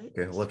 yeah.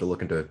 Okay, I'll have to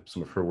look into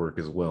some of her work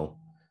as well.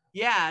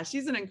 Yeah,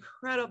 she's an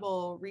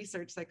incredible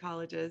research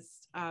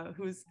psychologist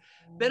who's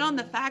been on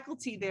the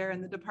faculty there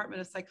in the Department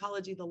of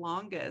Psychology the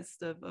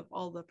longest of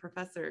all the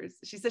professors.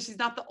 She says she's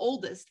not the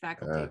oldest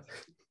faculty.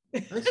 I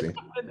see.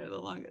 But they're the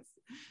longest.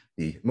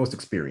 The most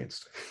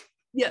experienced.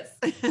 Yes.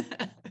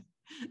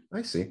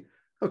 I see.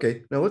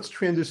 Okay, now let's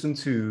transition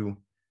to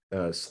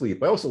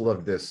sleep. I also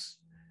love this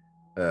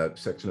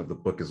section of the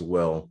book as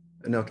well.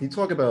 And now, can you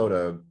talk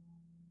about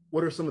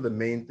what are some of the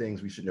main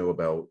things we should know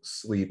about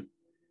sleep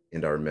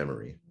and our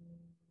memory?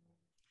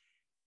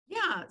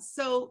 Yeah.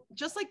 So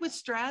just like with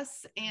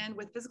stress and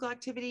with physical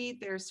activity,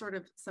 there's sort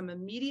of some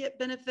immediate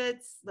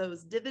benefits,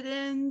 those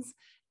dividends,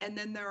 and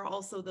then there are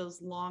also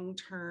those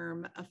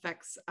long-term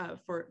effects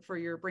for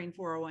your brain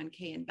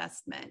 401k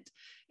investment.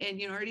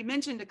 And, you know, I already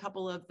mentioned a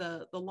couple of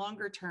the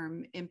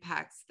longer-term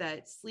impacts,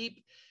 that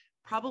sleep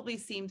probably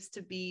seems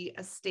to be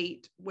a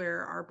state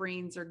where our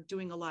brains are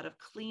doing a lot of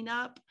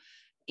cleanup.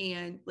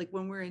 And like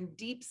when we're in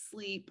deep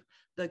sleep,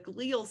 the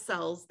glial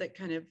cells that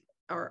kind of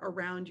are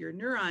around your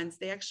neurons,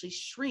 they actually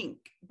shrink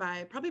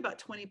by probably about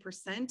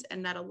 20%.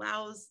 And that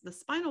allows the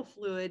spinal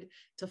fluid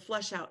to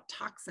flush out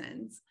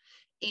toxins.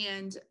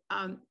 And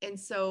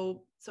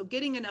so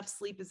getting enough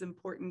sleep is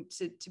important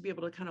to be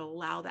able to kind of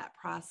allow that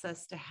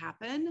process to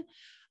happen.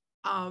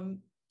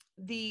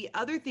 The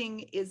other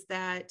thing is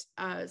that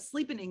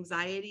sleep and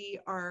anxiety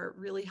are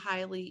really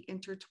highly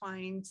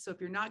intertwined. So if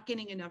you're not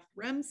getting enough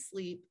REM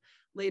sleep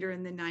later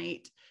in the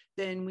night,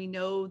 then we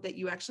know that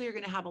you actually are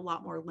going to have a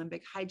lot more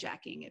limbic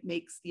hijacking. It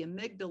makes the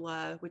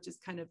amygdala, which is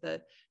kind of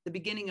the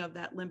beginning of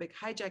that limbic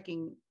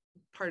hijacking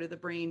part of the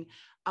brain,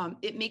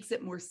 it makes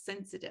it more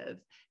sensitive.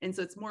 And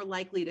so it's more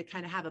likely to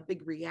kind of have a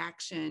big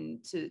reaction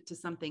to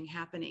something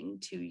happening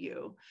to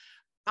you.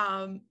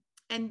 And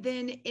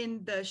then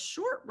in the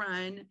short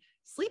run,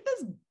 sleep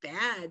is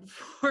bad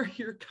for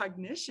your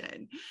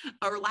cognition,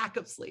 or lack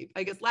of sleep.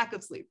 I guess lack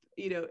of sleep.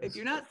 You know, if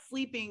you're not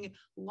sleeping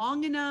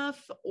long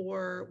enough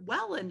or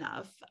well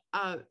enough,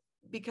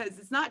 because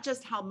it's not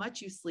just how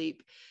much you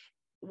sleep.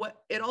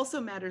 What it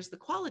also matters the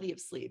quality of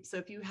sleep. So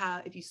if you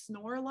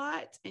snore a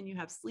lot and you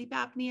have sleep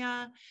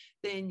apnea,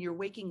 then you're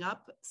waking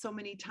up so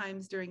many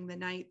times during the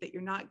night that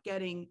you're not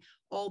getting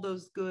all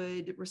those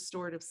good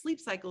restorative sleep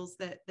cycles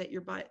that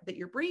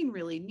your brain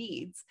really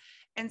needs.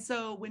 And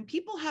so when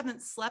people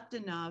haven't slept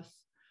enough,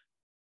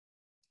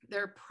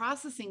 their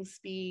processing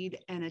speed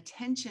and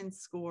attention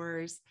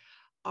scores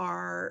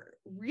are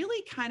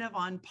really kind of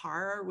on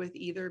par with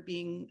either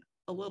being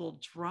a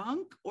little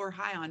drunk or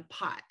high on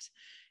pot.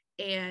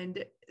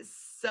 And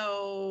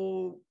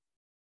so,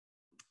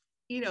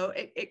 you know,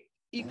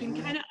 you can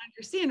kind of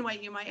understand why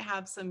you might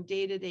have some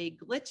day-to-day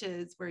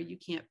glitches where you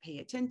can't pay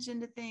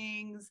attention to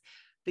things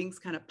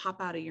kind of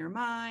pop out of your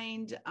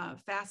mind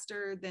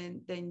faster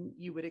than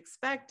you would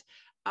expect,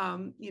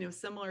 you know,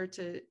 similar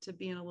to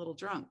being a little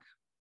drunk.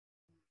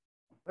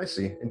 I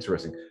see.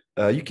 Interesting.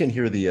 You can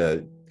hear can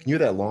you hear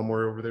that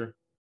lawnmower over there?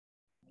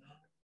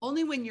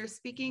 Only when you're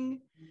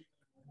speaking.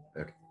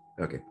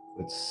 Okay.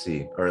 Let's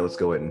see. All right, let's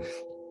go ahead and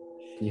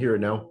can you hear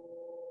it now?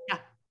 Yeah.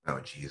 Oh,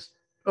 geez.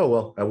 Oh,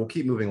 well, I will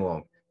keep moving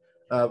along.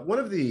 One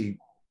of the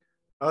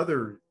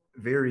other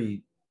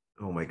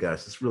oh my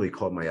gosh, this really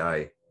caught my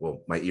eye.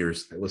 Well, my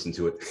ears. I listened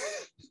to it.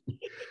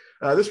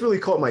 This really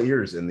caught my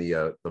ears in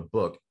the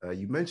book.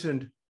 You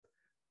mentioned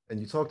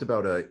and you talked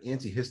about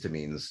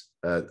antihistamines.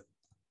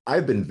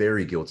 I've been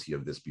very guilty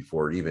of this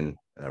before, even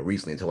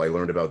recently, until I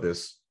learned about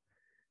this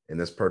in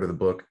this part of the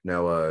book.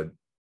 Now,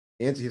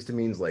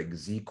 antihistamines like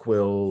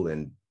ZQuil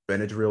and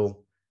Benadryl,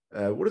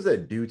 what does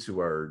that do to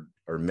our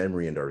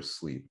memory and our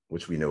sleep?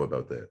 Which we know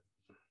about that.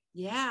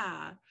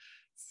 Yeah.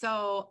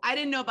 So I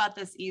didn't know about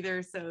this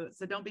either. So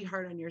don't be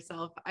hard on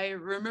yourself. I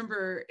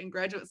remember in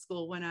graduate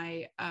school when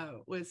I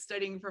was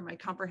studying for my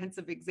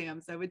comprehensive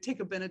exams, I would take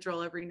a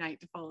Benadryl every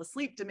night to fall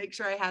asleep to make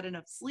sure I had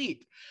enough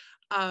sleep.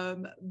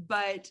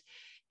 But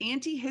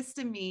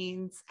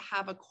antihistamines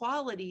have a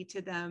quality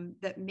to them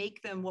that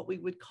make them what we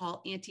would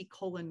call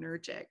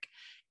anticholinergic.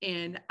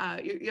 And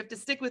you have to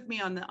stick with me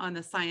on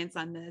the science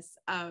on this.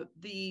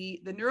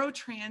 The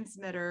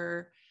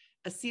neurotransmitter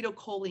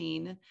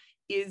acetylcholine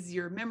is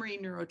your memory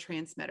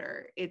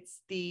neurotransmitter.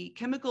 It's the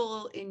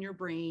chemical in your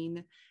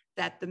brain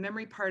that the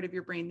memory part of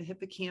your brain, the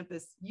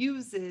hippocampus,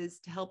 uses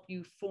to help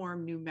you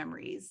form new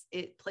memories.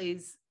 It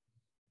plays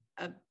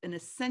an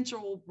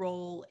essential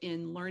role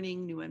in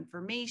learning new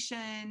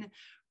information,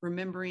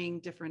 remembering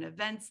different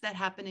events that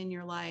happen in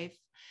your life.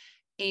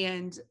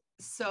 And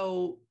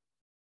so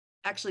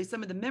actually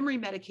some of the memory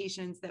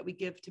medications that we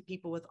give to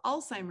people with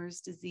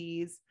Alzheimer's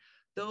disease,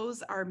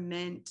 those are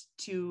meant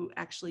to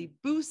actually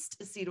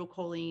boost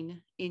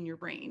acetylcholine in your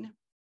brain.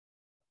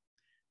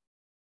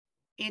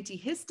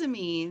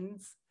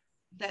 Antihistamines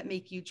that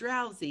make you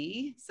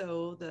drowsy,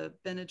 so the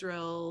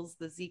Benadryls,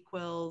 the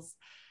ZQuils,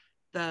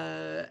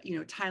 the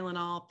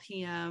Tylenol,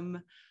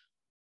 PM,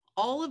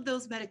 all of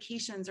those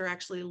medications are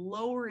actually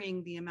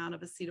lowering the amount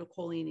of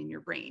acetylcholine in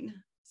your brain.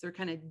 So they're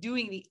kind of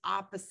doing the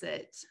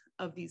opposite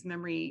of these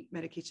memory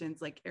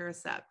medications like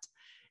Aricept.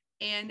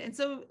 And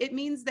so it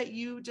means that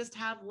you just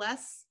have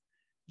less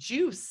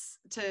juice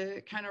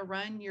to kind of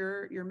run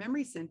your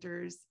memory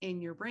centers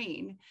in your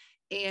brain.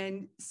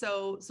 And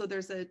so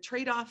there's a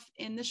trade-off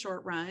in the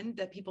short run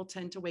that people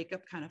tend to wake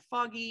up kind of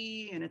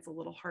foggy, and it's a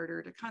little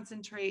harder to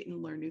concentrate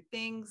and learn new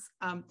things.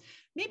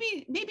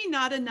 Maybe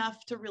not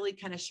enough to really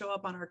kind of show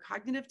up on our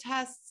cognitive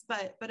tests,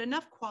 but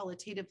enough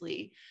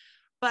qualitatively.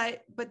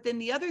 But then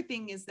the other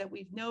thing is that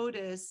we've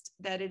noticed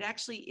that it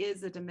actually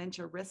is a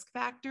dementia risk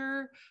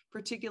factor,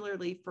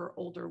 particularly for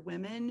older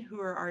women who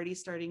are already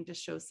starting to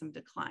show some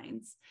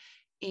declines.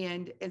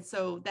 And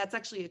so that's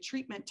actually a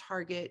treatment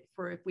target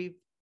for if we've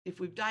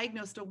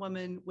diagnosed a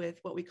woman with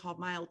what we call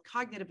mild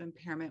cognitive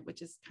impairment,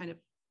 which is kind of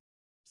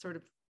sort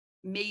of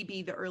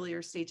maybe the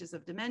earlier stages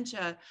of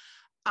dementia,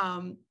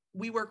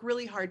 we work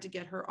really hard to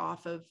get her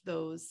off of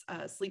those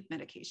sleep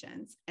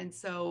medications. And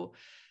so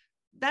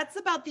that's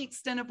about the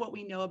extent of what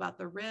we know about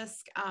the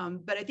risk.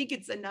 But I think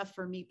it's enough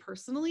for me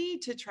personally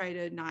to try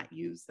to not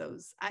use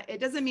those. It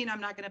doesn't mean I'm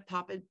not going to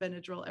pop a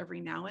Benadryl every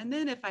now and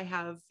then if I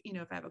have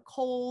a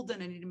cold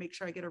and I need to make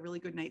sure I get a really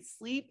good night's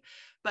sleep,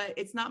 but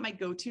it's not my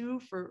go-to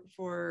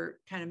for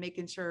kind of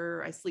making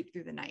sure I sleep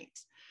through the night.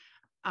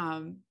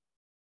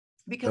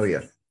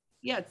 Because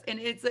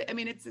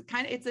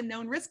it's a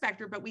known risk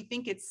factor, but we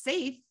think it's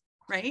safe,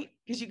 right?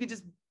 Because you could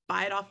just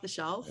buy it off the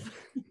shelf.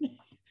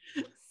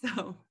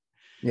 So.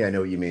 Yeah, I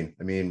know what you mean.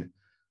 I mean,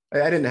 I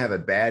didn't have a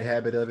bad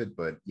habit of it,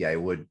 but yeah, I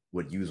would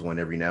use one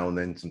every now and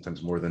then,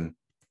 sometimes more than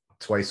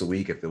twice a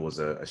week if it was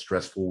a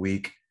stressful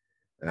week.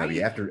 Right.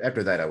 Yeah,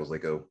 after that, I was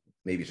like, oh,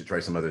 maybe you should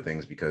try some other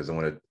things because I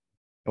want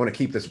to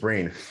keep this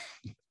brain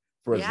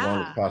for as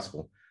long as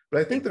possible.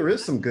 But I think there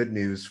is some good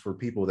news for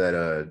people that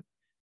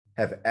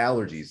have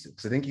allergies,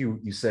 because I think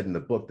you said in the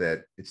book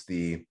that it's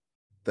the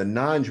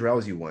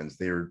non-drowsy ones.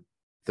 They're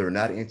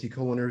not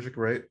anticholinergic,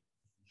 right?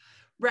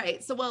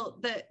 Right. So,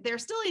 they're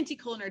still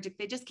anticholinergic.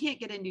 They just can't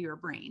get into your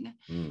brain.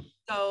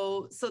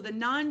 So the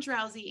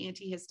non-drowsy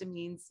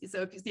antihistamines.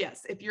 So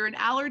if you're an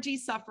allergy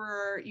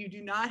sufferer, you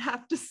do not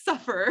have to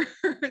suffer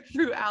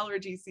through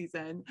allergy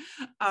season.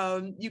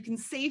 You can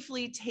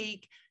safely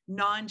take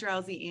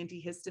non-drowsy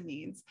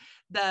antihistamines.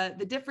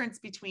 The difference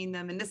between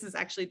them, and this is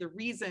actually the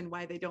reason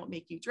why they don't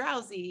make you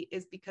drowsy,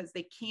 is because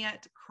they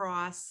can't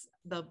cross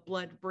the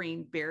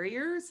blood-brain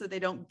barrier, so they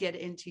don't get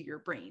into your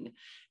brain.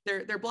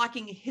 They're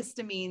blocking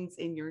histamines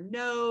in your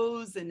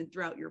nose and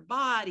throughout your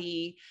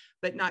body,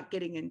 but not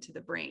getting into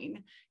the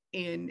brain.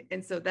 And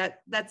so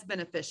that's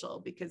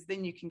beneficial because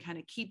then you can kind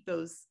of keep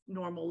those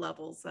normal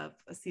levels of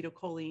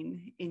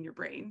acetylcholine in your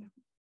brain.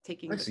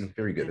 I see.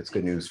 Very good. That's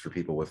good news for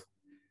people with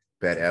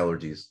bad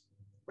allergies.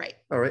 Right.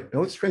 All right. Now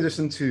let's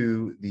transition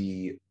to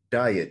the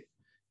diet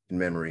in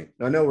memory.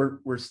 Now, I know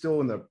we're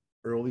still in the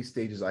early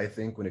stages, I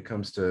think, when it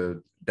comes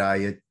to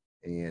diet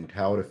and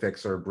how it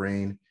affects our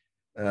brain.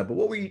 But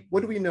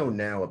what do we know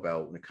now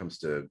about when it comes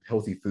to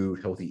healthy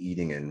food, healthy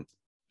eating, and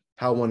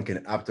how one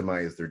can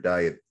optimize their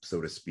diet,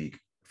 so to speak,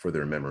 for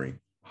their memory?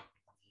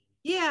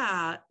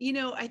 Yeah,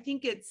 I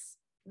think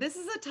this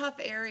is a tough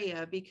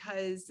area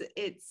because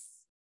it's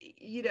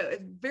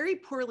very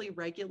poorly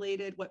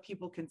regulated what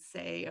people can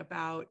say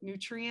about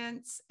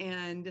nutrients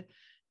and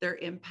their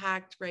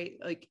impact, right?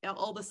 Like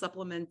all the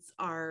supplements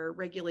are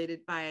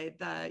regulated by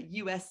the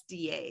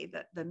USDA,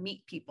 the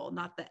meat people,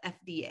 not the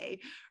FDA,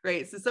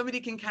 right? So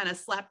somebody can kind of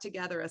slap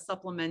together a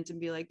supplement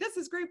and be like, this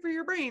is great for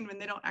your brain, when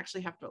they don't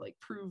actually have to like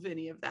prove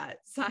any of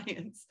that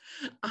science.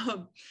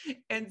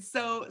 And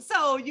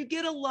so you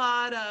get a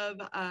lot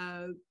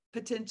of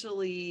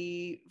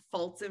potentially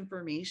false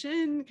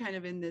information kind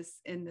of in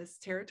this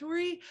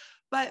territory,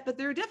 but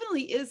there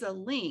definitely is a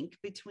link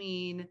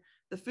between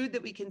the food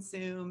that we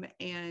consume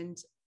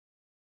and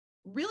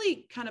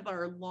really kind of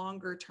our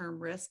longer term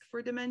risk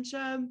for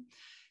dementia.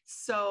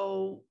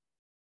 So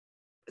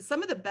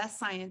some of the best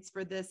science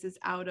for this is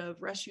out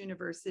of Rush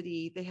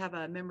University. They have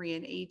a memory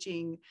and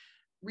aging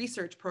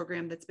research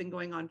program that's been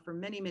going on for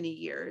many, many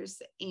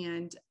years.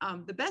 And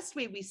the best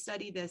way we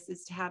study this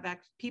is to have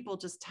people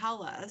just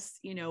tell us,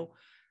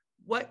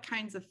 what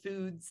kinds of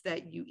foods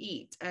that you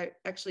eat. I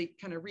actually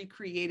kind of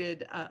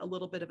recreated a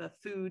little bit of a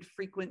food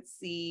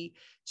frequency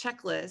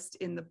checklist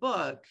in the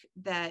book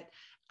that,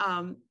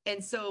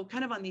 and so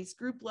kind of on these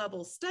group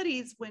level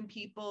studies, when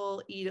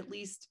people eat at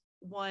least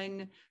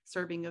one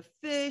serving of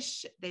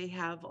fish, they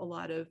have a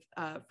lot of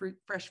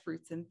fresh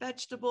fruits and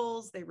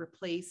vegetables, they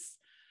replace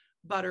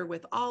butter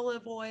with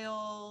olive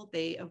oil,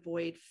 they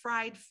avoid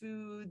fried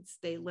foods,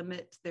 they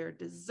limit their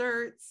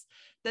desserts,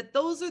 that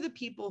those are the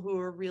people who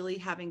are really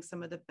having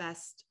some of the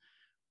best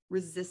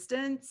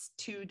resistance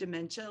to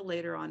dementia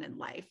later on in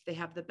life. They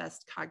have the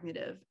best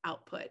cognitive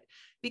output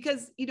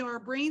because, our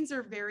brains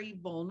are very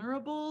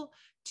vulnerable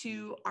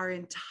to our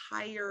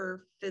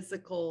entire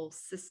physical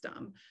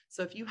system.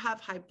 So if you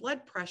have high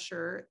blood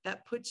pressure,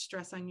 that puts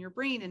stress on your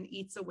brain and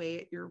eats away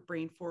at your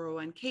brain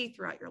 401k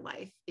throughout your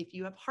life. If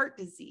you have heart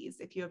disease,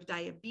 if you have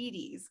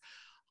diabetes,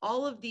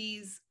 all of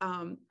these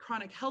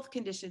chronic health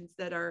conditions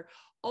that are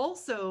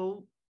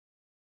also,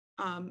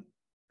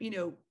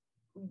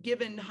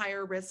 given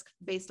higher risk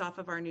based off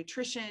of our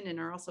nutrition and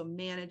are also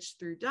managed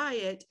through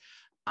diet,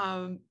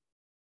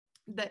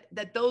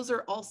 that those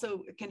are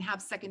also can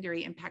have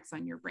secondary impacts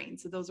on your brain.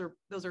 So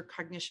those are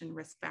cognition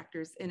risk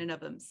factors in and of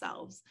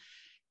themselves.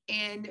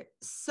 And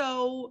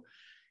so,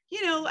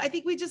 I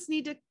think we just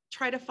need to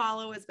try to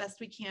follow as best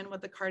we can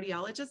what the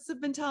cardiologists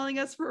have been telling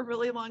us for a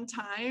really long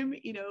time,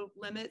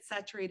 limit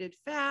saturated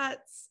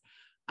fats,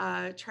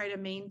 try to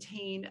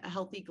maintain a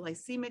healthy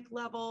glycemic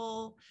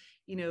level,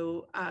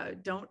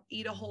 don't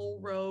eat a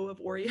whole row of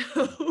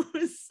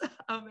Oreos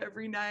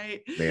every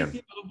night,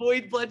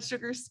 avoid blood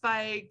sugar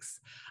spikes,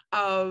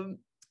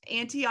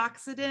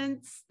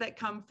 antioxidants that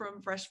come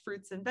from fresh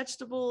fruits and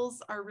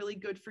vegetables are really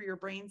good for your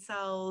brain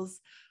cells.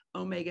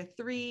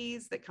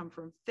 Omega-3s that come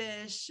from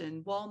fish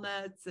and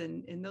walnuts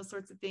and those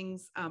sorts of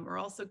things are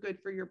also good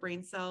for your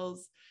brain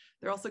cells.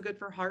 They're also good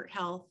for heart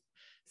health.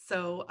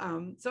 So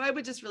I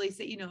would just really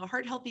say, a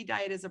heart healthy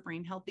diet is a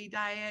brain healthy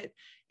diet.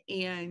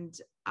 And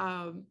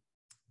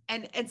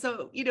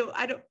so,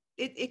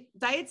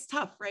 diet's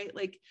tough, right?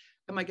 Like,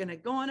 am I going to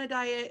go on a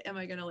diet? Am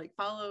I going to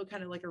follow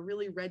kind of like a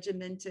really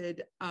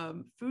regimented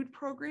food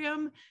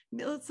program?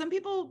 Some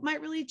people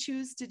might really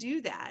choose to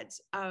do that.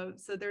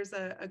 So there's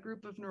a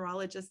group of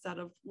neurologists out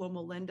of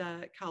Loma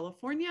Linda,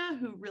 California,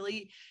 who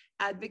really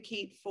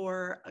advocate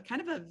for a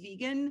kind of a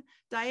vegan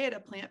diet, a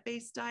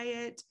plant-based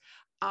diet.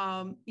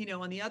 On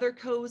the other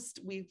coast,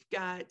 we've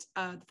got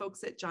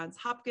folks at Johns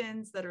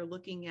Hopkins that are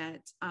looking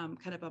at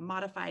kind of a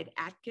modified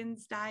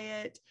Atkins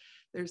diet.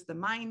 There's the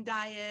MIND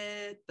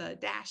diet, the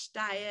DASH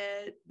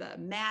diet, the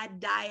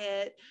MAD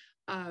diet.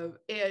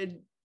 And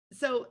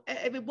so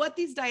what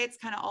these diets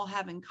kind of all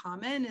have in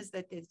common is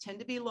that they tend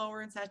to be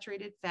lower in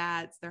saturated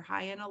fats. They're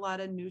high in a lot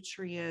of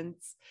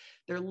nutrients.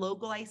 They're low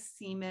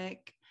glycemic.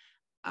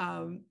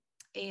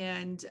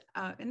 And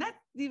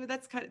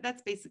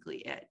that's basically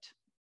it.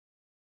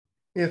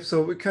 Yeah,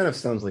 so it kind of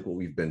sounds like what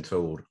we've been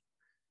told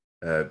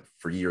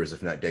for years,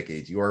 if not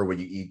decades. You are what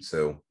you eat.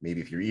 So maybe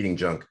if you're eating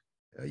junk,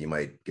 you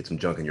might get some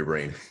junk in your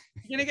brain.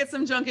 You're going to get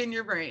some junk in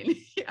your brain.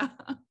 Yeah.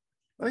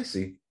 I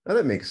see. Now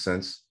that makes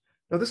sense.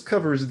 Now this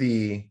covers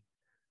these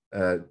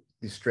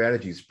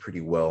strategies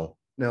pretty well.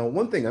 Now,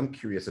 one thing I'm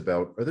curious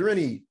about, are there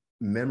any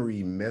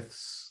memory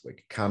myths,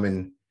 like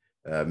common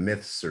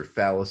myths or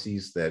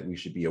fallacies that we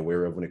should be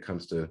aware of when it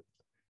comes to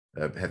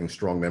having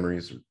strong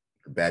memories or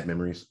bad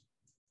memories?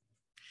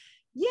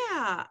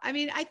 Yeah. I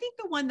mean, I think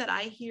the one that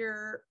I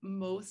hear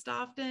most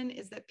often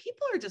is that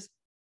people are just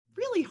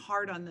really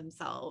hard on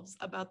themselves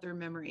about their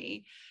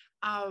memory.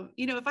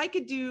 If I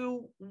could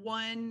do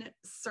one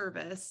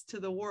service to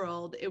the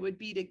world, it would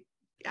be to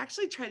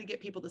actually try to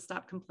get people to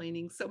stop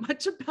complaining so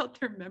much about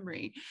their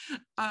memory.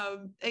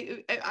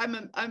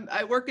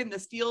 I work in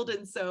this field,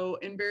 and so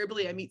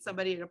invariably I meet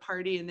somebody at a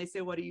party and they say,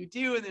 "What do you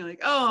do?" And they're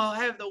like, "Oh,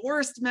 I have the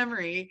worst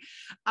memory."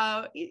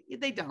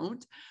 They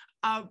don't.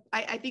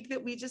 I think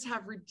that we just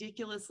have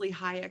ridiculously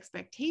high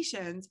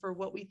expectations for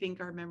what we think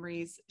our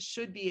memories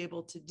should be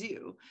able to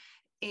do.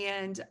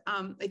 And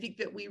I think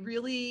that we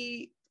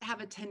really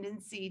have a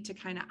tendency to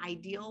kind of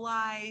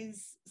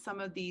idealize some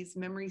of these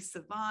memory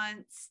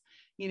savants,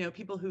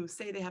 people who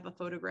say they have a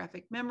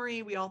photographic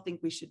memory. We all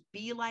think we should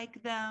be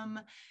like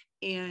them.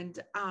 And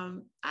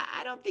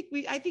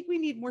I think we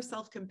need more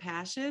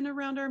self-compassion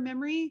around our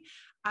memory.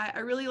 I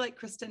really like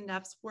Kristen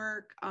Neff's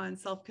work on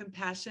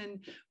self-compassion.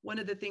 One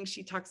of the things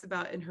she talks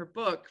about in her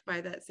book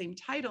by that same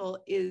title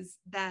is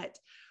that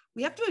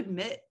we have to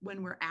admit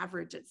when we're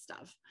average at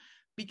stuff,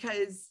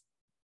 because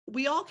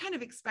we all kind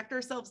of expect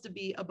ourselves to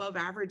be above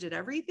average at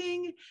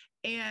everything.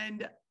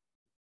 And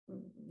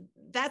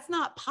that's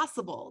not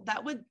possible.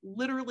 That would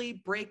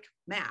literally break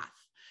math.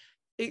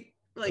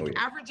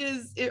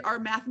 Averages are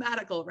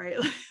mathematical, right?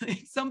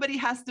 Like somebody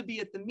has to be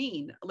at the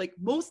mean. Like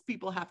most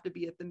people have to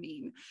be at the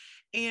mean.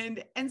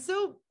 And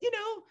so,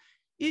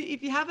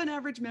 if you have an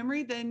average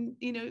memory, then,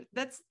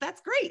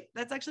 that's great.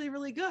 That's actually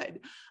really good.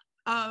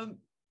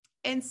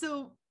 And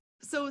so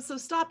so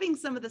stopping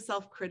some of the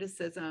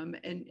self-criticism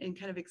and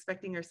kind of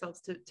expecting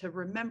ourselves to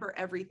remember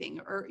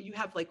everything, or you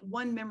have like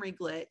one memory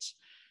glitch,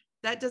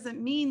 that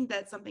doesn't mean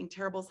that something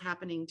terrible is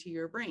happening to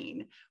your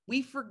brain.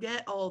 We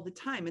forget all the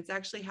time. It's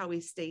actually how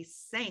we stay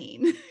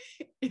sane.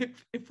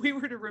 If we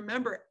were to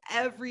remember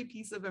every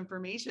piece of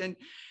information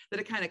that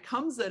it kind of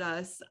comes at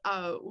us,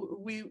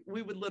 we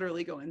would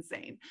literally go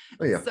insane.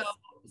 Oh, yeah.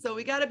 So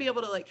we got to be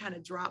able to like kind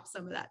of drop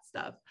some of that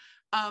stuff.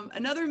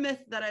 Another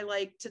myth that I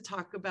like to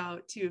talk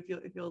about too,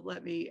 if you'll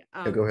let me,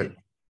 Yeah, go ahead.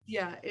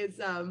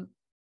 is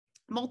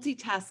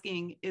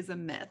multitasking is a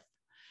myth.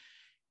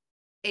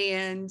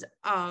 And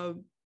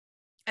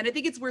I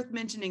think it's worth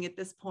mentioning at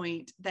this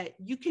point that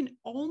you can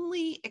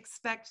only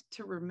expect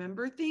to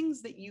remember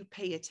things that you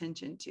pay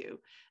attention to.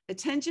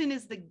 Attention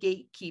is the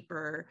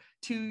gatekeeper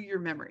to your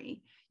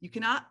memory. You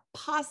cannot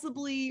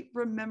possibly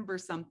remember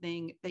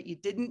something that you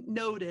didn't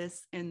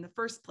notice in the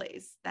first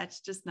place. That's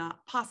just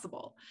not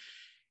possible.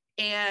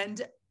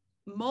 And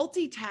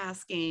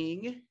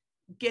multitasking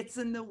gets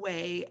in the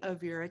way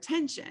of your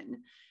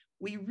attention.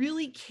 We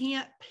really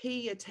can't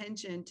pay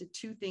attention to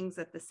two things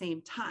at the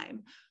same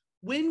time.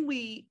 When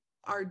we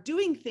are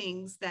doing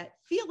things that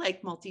feel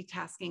like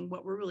multitasking,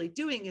 what we're really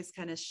doing is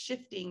kind of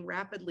shifting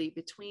rapidly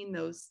between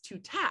those two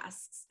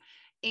tasks.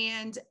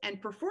 And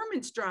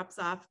performance drops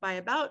off by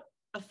about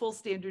a full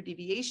standard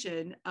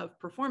deviation of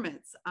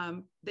performance.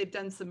 They've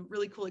done some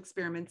really cool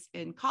experiments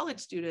in college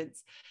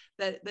students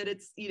that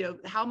it's,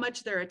 how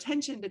much their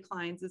attention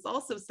declines is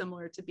also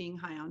similar to being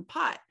high on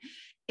pot.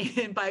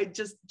 And by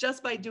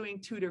just by doing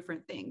two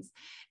different things.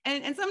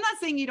 And so I'm not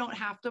saying you don't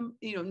have to,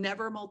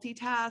 never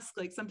multitask.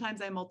 Like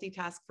sometimes I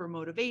multitask for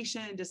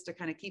motivation, just to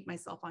kind of keep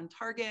myself on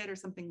target or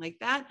something like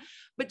that.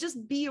 But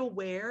just be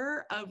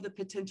aware of the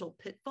potential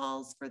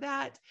pitfalls for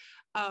that.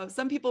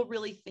 Some people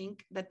really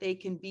think that they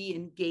can be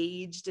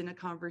engaged in a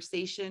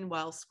conversation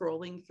while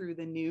scrolling through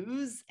the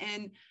news.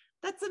 And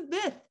that's a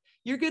myth.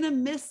 You're going to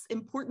miss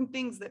important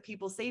things that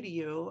people say to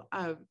you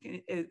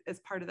as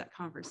part of that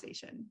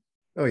conversation.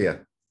 Oh, yeah.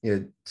 Yeah,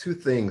 two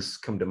things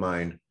come to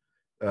mind.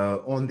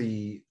 On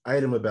the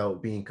item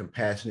about being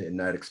compassionate and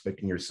not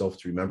expecting yourself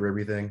to remember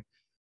everything,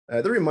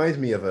 that reminds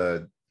me of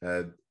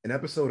an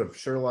episode of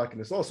Sherlock,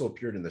 and it's also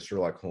appeared in the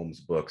Sherlock Holmes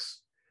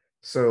books.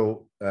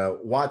 So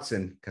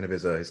Watson, kind of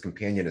his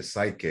companion, his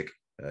sidekick,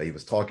 he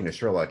was talking to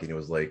Sherlock, and he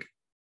was like,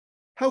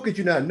 "How could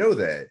you not know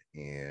that?"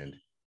 And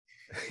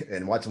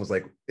Watson was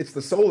like, "It's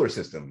the solar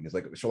system." And he's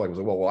like, Sherlock was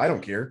like, "Well, I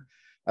don't care.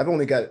 I've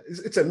only got,"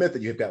 it's a myth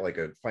that you've got like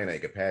a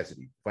finite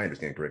capacity, if I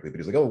understand correctly. But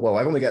he's like, "Oh, well,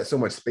 I've only got so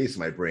much space in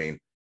my brain.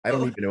 I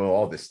don't need to know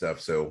all this stuff.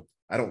 So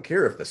I don't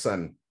care if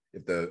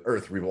the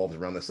earth revolves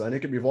around the sun. It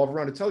could revolve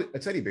around a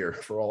teddy bear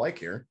for all I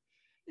care.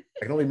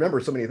 I can only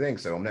remember so many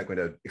things. So I'm not going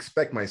to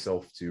expect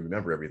myself to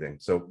remember everything."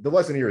 So the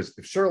lesson here is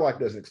if Sherlock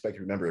doesn't expect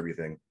to remember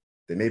everything,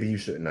 then maybe you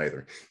shouldn't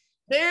either.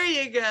 There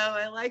you go.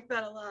 I like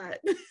that a lot.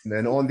 And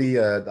then on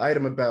the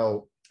item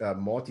about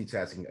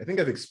multitasking, I think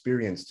I've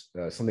experienced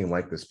something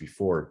like this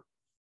before.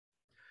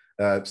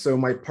 So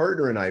my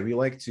partner and I, we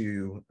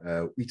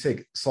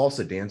take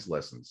salsa dance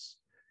lessons.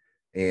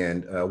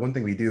 And one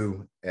thing we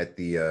do at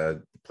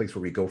the place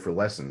where we go for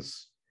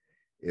lessons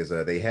is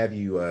they have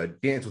you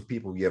dance with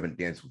people you haven't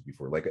danced with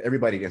before. Like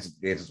everybody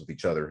dances with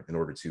each other in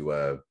order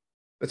to,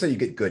 that's how you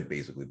get good,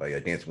 basically, by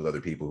dancing with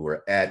other people who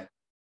are at,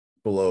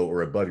 below,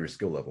 or above your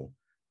skill level.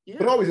 Yeah.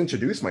 But I always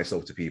introduce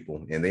myself to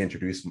people, and they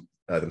introduce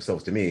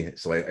themselves to me.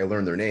 So I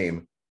learn their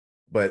name.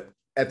 But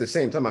at the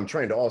same time, I'm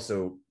trying to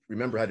also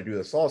remember how to do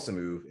the salsa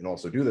move and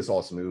also do the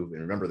salsa move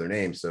and remember their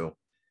name. So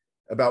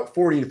about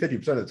 40 to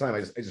 50% of the time,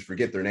 I just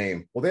forget their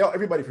name. Well,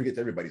 everybody forgets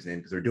everybody's name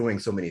because they're doing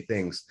so many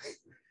things.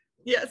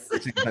 Yes.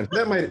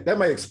 that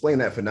might explain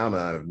that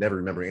phenomenon of never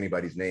remembering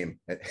anybody's name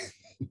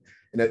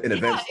in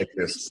events like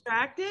this.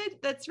 Distracted.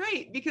 That's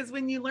right. Because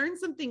when you learn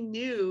something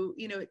new,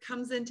 it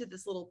comes into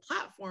this little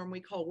platform we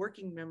call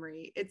working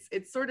memory. It's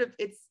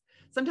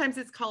sometimes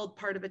it's called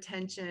part of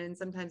attention.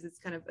 Sometimes it's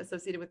kind of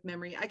associated with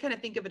memory. I kind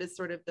of think of it as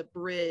sort of the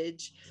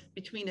bridge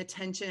between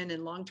attention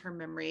and long-term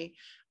memory.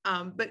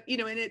 But,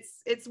 and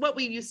it's what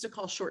we used to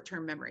call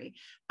short-term memory.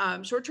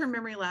 Short-term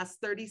memory lasts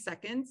 30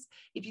 seconds.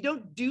 If you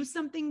don't do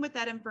something with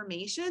that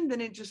information,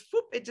 then it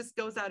just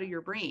goes out of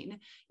your brain.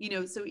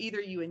 So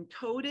either you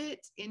encode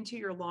it into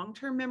your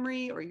long-term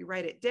memory, or you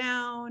write it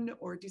down,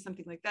 or do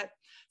something like that.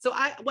 So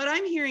what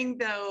I'm hearing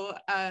though,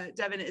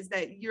 Devin, is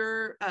that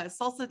your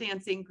salsa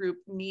dancing group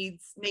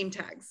needs name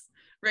tags,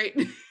 right?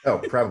 Oh,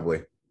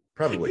 probably.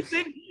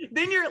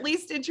 then you're at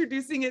least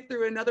introducing it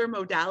through another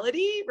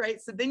modality,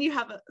 right? So then you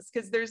have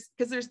because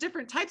there's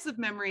different types of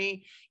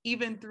memory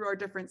even through our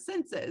different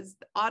senses.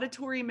 The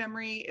auditory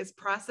memory is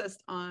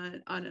processed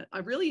on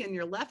really in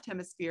your left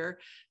hemisphere.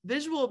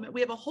 Visual, we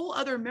have a whole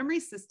other memory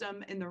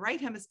system in the right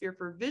hemisphere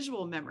for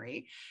visual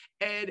memory.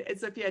 And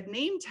so if you had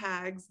name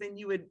tags, then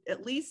you would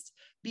at least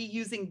be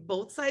using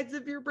both sides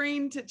of your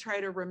brain to try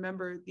to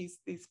remember these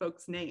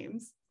folks'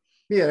 names.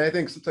 Yeah, and I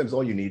think sometimes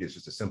all you need is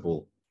just a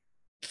simple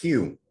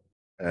cue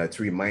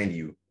to remind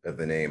you of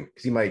the name,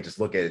 because you might just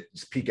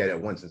peek at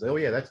it once and say, "Oh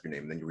yeah, that's your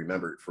name," and then you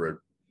remember it for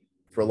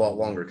a lot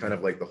longer. Kind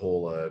of like the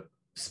whole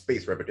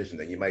spaced repetition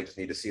thing. You might just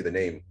need to see the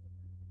name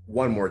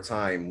one more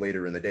time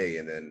later in the day,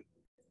 and then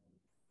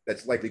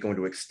that's likely going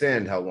to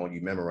extend how long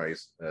you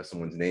memorize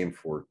someone's name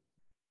for.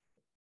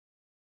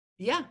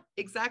 Yeah,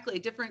 exactly.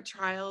 Different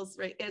trials,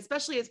 right?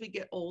 Especially as we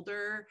get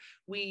older,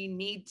 we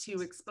need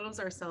to expose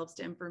ourselves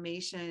to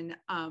information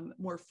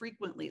more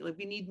frequently. Like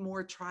we need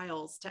more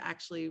trials to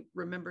actually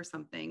remember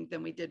something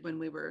than we did when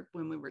we were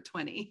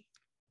 20.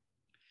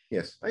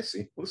 Yes, I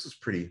see. Well, this is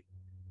pretty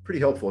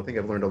helpful. I think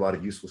I've learned a lot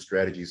of useful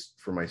strategies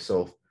for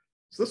myself.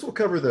 So this will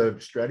cover the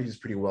strategies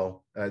pretty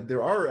well.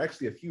 There are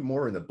actually a few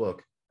more in the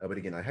book, but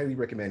again, I highly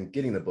recommend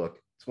getting the book.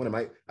 It's one of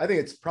my, I think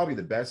it's probably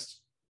the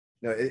best.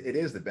 No, it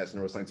is the best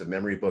neuroscience of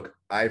memory book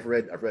I've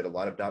read. I've read a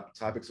lot of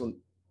topics on,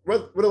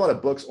 read a lot of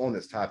books on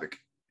this topic.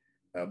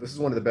 This is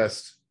one of the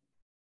best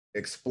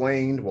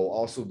explained while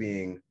also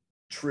being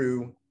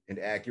true and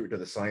accurate to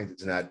the science.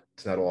 It's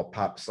not all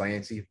pop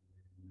sciencey.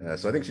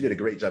 So I think she did a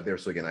great job there.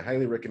 So again, I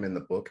highly recommend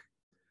the book.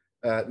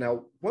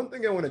 Now, one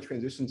thing I want to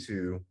transition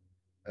to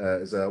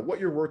is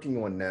what you're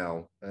working on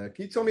now. Can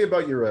you tell me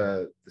about your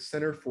the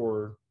Center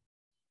for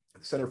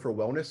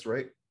Wellness,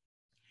 right?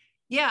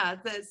 Yeah,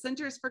 the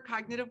Centers for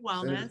Cognitive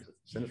Wellness.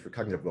 Centers for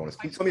Cognitive Wellness.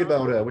 Can you tell me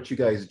about what you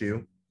guys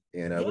do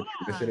and what your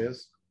mission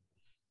is?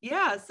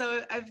 Yeah,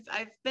 so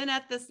I've been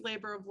at this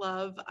labor of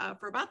love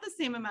for about the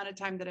same amount of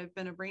time that I've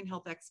been a brain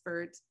health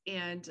expert,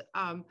 and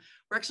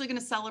we're actually going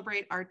to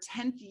celebrate our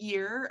 10th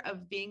year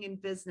of being in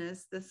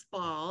business this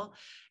fall.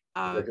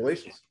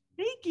 Congratulations.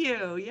 Thank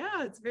you.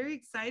 Yeah, it's very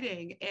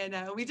exciting. And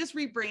we just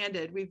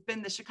rebranded. We've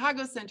been the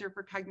Chicago Center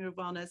for Cognitive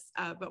Wellness,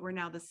 but we're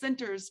now the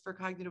Centers for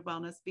Cognitive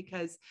Wellness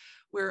because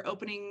we're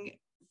opening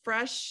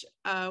fresh.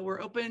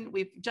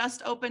 We've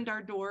just opened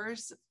our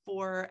doors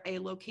for a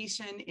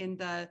location in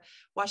the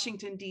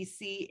Washington,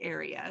 D.C.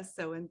 area,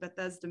 so in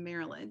Bethesda,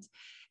 Maryland.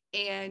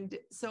 And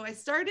so I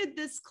started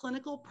this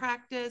clinical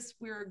practice.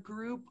 We're a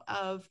group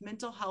of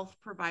mental health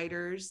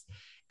providers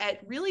at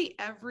really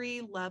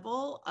every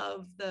level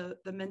of the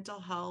mental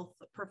health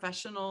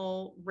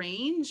professional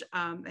range.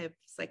 I have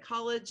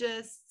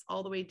psychologists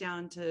all the way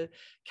down to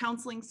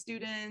counseling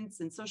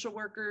students and social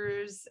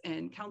workers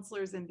and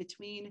counselors in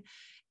between.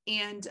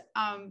 And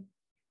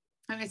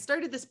I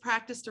started this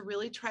practice to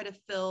really try to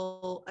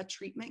fill a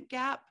treatment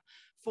gap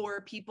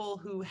for people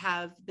who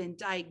have been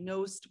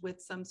diagnosed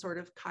with some sort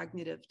of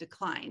cognitive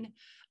decline,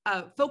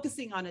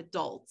 focusing on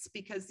adults,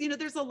 because,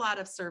 there's a lot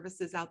of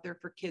services out there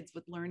for kids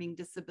with learning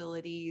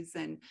disabilities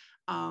and,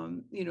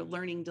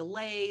 learning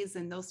delays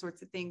and those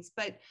sorts of things.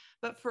 But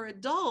for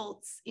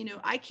adults,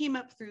 I came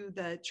up through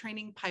the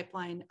training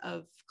pipeline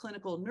of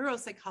clinical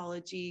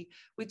neuropsychology,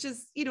 which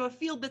is, a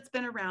field that's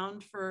been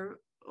around for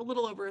a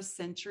little over a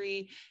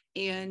century,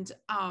 and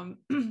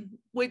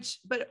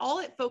but all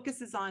it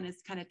focuses on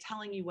is kind of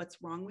telling you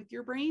what's wrong with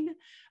your brain.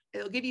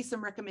 It'll give you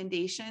some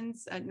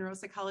recommendations,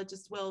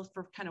 neuropsychologists will,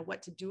 for kind of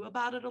what to do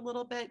about it a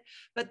little bit,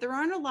 but there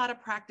aren't a lot of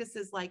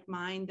practices like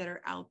mine that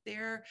are out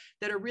there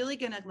that are really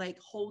going to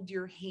hold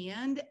your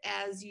hand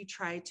as you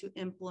try to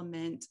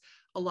implement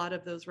a lot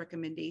of those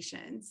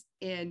recommendations.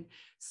 And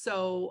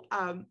so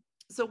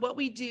what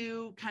we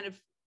do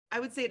I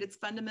would say at its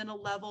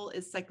fundamental level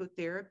is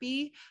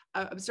psychotherapy.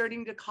 I'm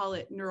starting to call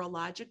it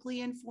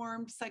neurologically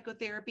informed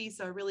psychotherapy.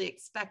 So I really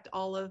expect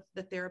all of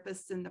the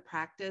therapists in the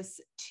practice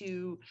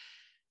to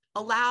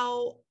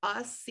allow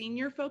us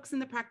senior folks in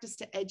the practice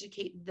to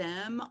educate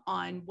them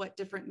on what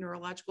different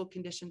neurological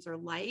conditions are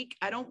like.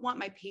 I don't want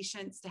my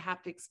patients to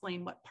have to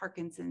explain what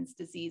Parkinson's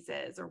disease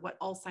is or what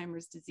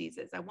Alzheimer's disease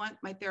is. I want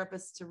my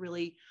therapists to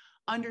really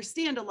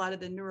understand a lot of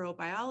the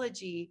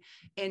neurobiology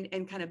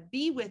and kind of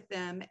be with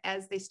them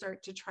as they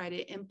start to try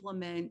to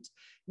implement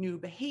new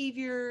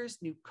behaviors,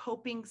 new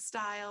coping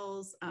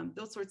styles,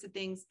 those sorts of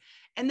things.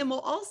 And then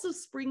we'll also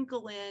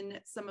sprinkle in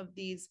some of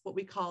these, what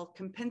we call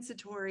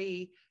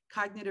compensatory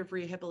cognitive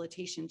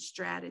rehabilitation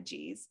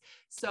strategies.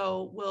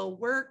 So we'll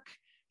work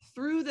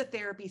through the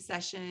therapy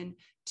session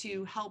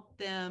to help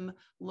them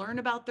learn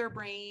about their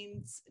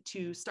brains,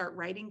 to start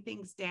writing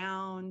things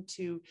down,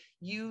 to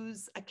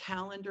use a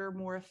calendar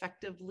more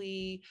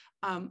effectively,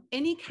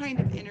 any kind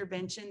of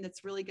intervention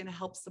that's really going to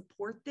help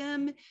support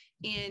them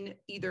in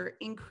either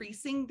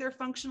increasing their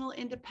functional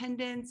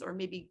independence or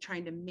maybe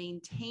trying to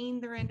maintain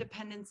their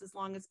independence as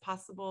long as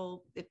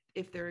possible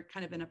if they're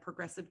kind of in a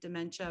progressive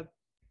dementia,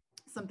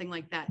 something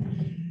like that.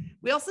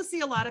 We also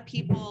see a lot of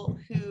people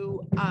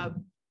who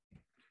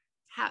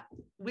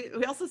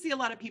we also see a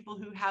lot of people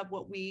who have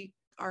what we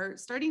are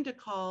starting to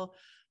call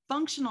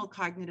functional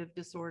cognitive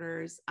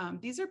disorders.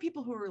 These are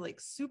people who are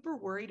super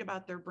worried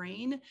about their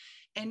brain.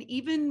 And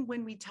even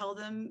when we tell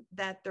them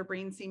that their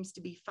brain seems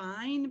to be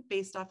fine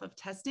based off of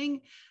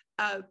testing,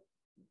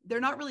 they're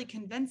not really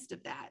convinced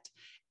of that.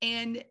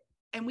 And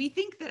we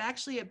think that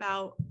actually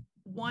about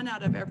one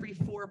out of every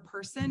four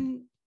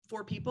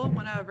people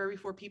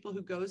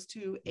who goes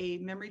to a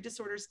memory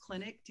disorders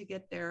clinic to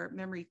get their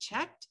memory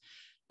checked,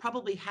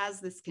 probably has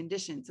this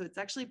condition. So it's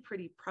actually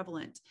pretty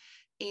prevalent.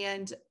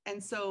 And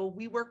so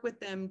we work with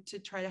them to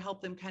try to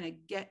help them kind of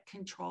get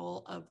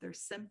control of their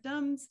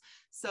symptoms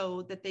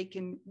so that they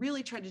can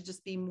really try to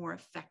just be more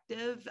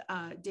effective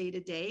day to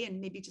day,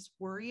 and maybe just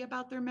worry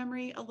about their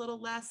memory a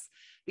little less,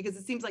 because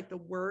it seems like the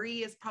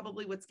worry is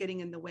probably what's getting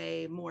in the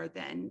way more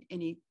than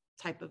any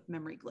type of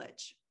memory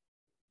glitch.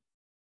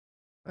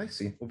 I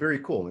see. Well, very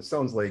cool. It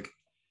sounds like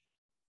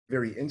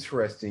very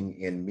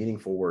interesting and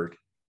meaningful work.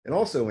 And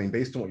also, I mean,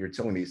 based on what you're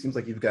telling me, it seems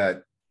like you've got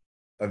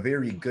a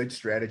very good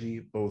strategy,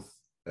 both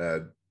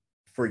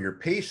for your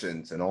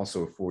patients and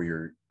also for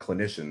your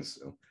clinicians.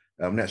 So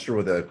I'm not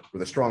sure where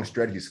the strong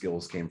strategy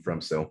skills came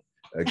from. So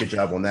good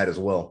job on that as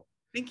well.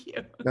 Thank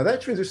you. Now that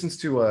transitions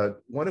to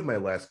one of my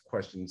last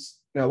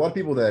questions. Now, a lot of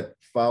people that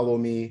follow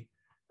me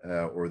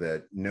or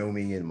that know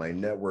me in my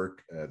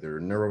network, they're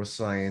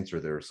neuroscience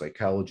or they're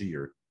psychology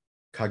or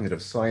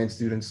cognitive science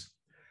students.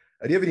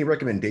 Do you have any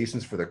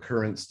recommendations for the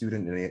current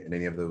student in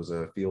any of those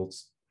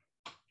fields?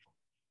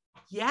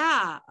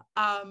 Yeah,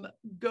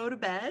 go to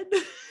bed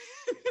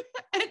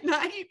at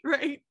night,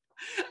 right?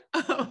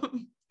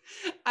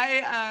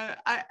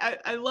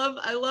 I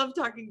love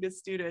talking to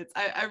students.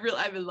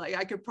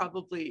 I could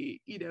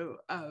probably,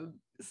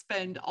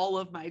 spend all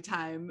of my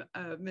time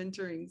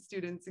mentoring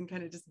students and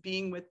kind of just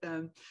being with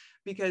them,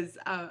 because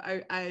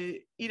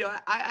I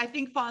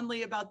think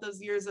fondly about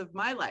those years of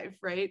my life,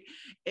 right?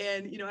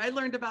 And I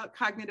learned about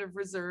cognitive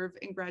reserve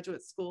in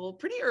graduate school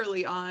pretty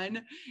early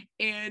on,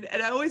 and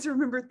I always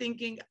remember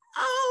thinking,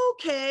 oh,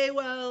 okay,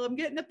 well, I'm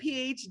getting a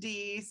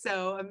PhD,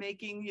 so I'm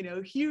making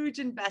huge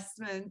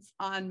investments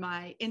on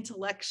my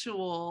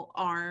intellectual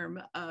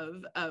arm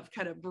of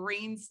kind of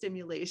brain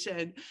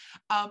stimulation,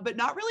 but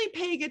not really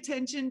paying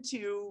attention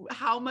to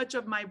how much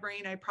of my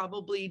brain I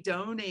probably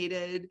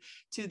donated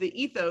to the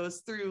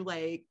ethos through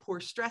like poor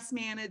stress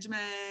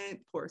management,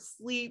 poor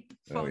sleep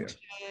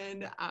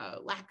function,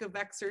 lack of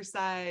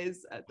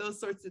exercise, those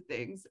sorts of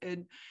things.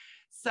 And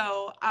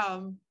so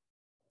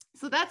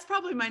that's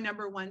probably my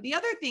number one. The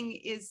other thing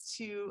is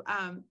to,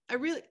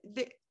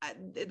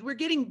 we're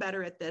getting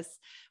better at this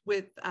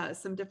with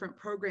some different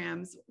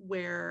programs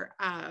where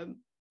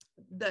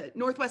the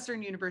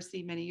Northwestern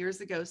University many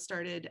years ago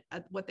started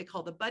what they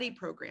call the buddy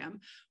program,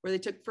 where they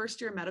took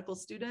first-year medical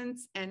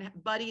students and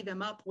buddy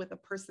them up with a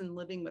person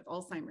living with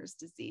Alzheimer's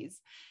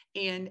disease,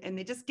 and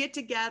they just get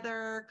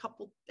together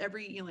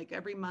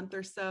every month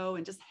or so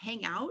and just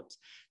hang out,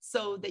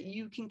 so that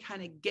you can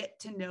kind of get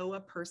to know a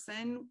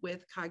person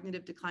with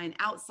cognitive decline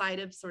outside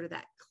of sort of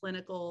that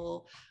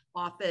clinical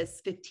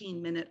office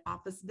 15-minute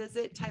office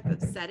visit type of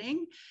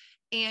setting.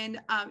 And,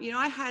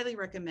 I highly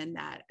recommend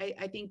that.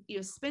 I think,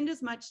 spend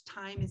as much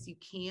time as you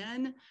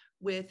can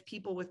with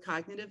people with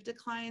cognitive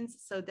declines,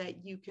 so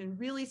that you can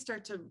really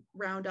start to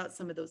round out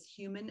some of those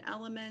human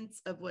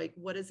elements of like,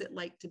 what is it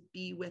like to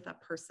be with a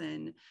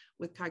person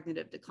with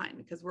cognitive decline?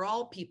 Because we're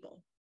all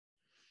people.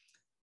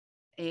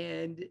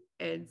 And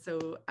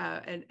so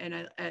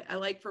I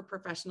like for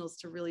professionals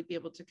to really be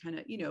able to kind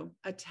of,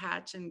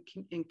 attach and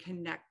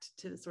connect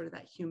to sort of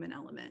that human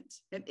element.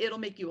 It'll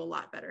make you a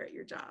lot better at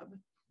your job.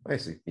 I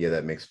see. Yeah,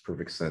 that makes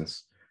perfect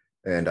sense.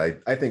 And I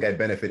think I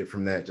benefited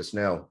from that just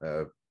now,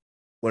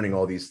 learning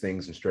all these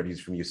things and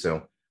strategies from you.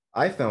 So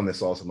I found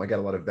this awesome. I got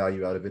a lot of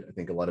value out of it. I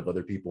think a lot of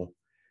other people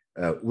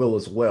will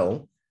as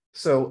well.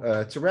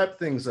 So to wrap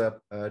things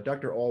up,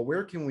 Dr. Aul,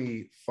 where can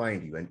we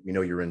find you? And we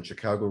know you're in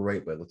Chicago,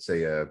 right? But let's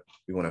say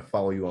we want to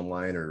follow you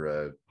online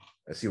or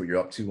see what you're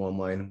up to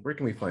online. Where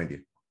can we find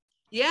you?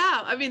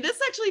 Yeah, I mean, this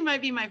actually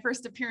might be my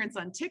first appearance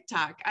on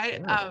TikTok.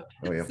 Yeah.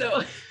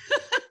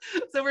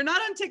 So we're not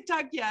on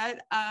TikTok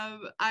yet.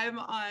 I'm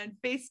on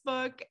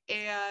Facebook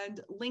and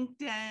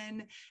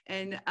LinkedIn,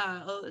 and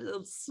a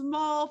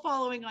small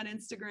following on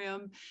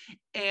Instagram.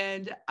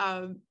 And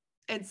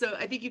so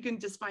I think you can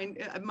just find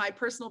my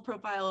personal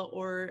profile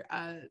or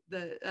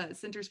the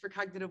Centers for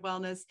Cognitive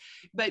Wellness,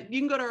 but you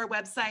can go to our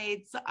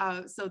websites.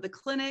 So the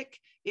clinic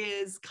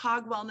is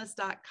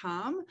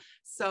cogwellness.com.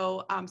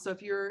 So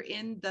if you're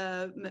in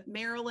the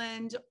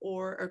Maryland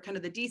or kind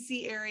of the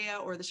DC area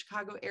or the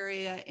Chicago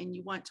area and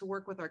you want to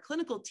work with our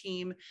clinical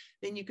team,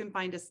 then you can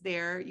find us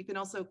there. You can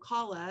also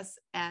call us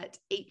at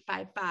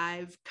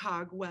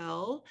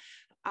 855-COGWELL.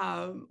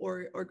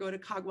 Or go to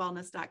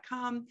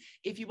cogwellness.com.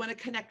 If you want to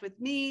connect with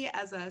me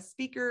as a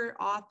speaker,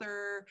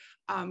 author,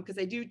 because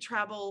I do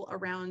travel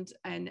around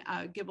and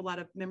give a lot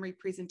of memory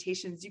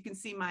presentations, you can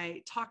see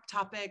my talk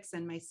topics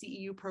and my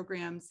CEU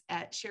programs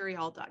at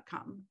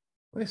sherrieall.com.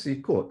 I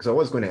see. Cool. Because I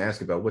was going to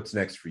ask about what's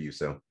next for you.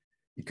 So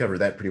you covered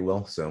that pretty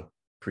well. So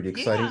pretty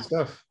exciting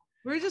stuff.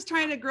 We're just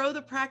trying to grow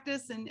the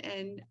practice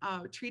and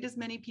treat as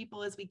many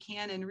people as we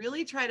can, and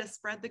really try to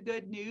spread the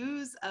good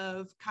news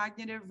of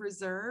cognitive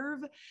reserve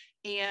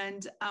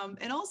and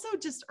also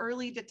just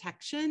early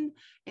detection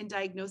and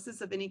diagnosis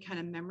of any kind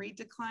of memory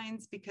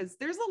declines, because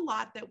there's a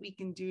lot that we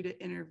can do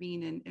to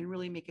intervene and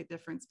really make a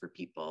difference for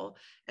people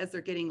as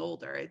they're getting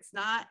older. It's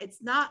not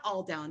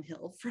all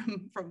downhill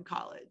from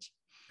college.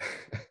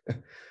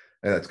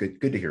 That's good.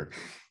 Good to hear.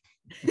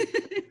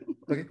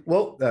 Okay.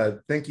 Well,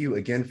 thank you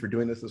again for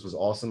doing this. This was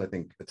awesome. I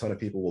think a ton of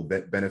people will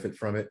benefit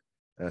from it.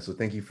 So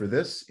thank you for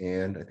this.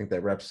 And I think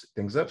that wraps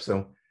things up.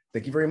 So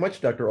thank you very much,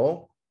 Dr.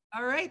 All.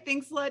 All right.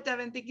 Thanks a lot,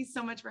 Devin. Thank you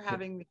so much for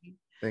having me.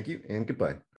 Thank you and goodbye.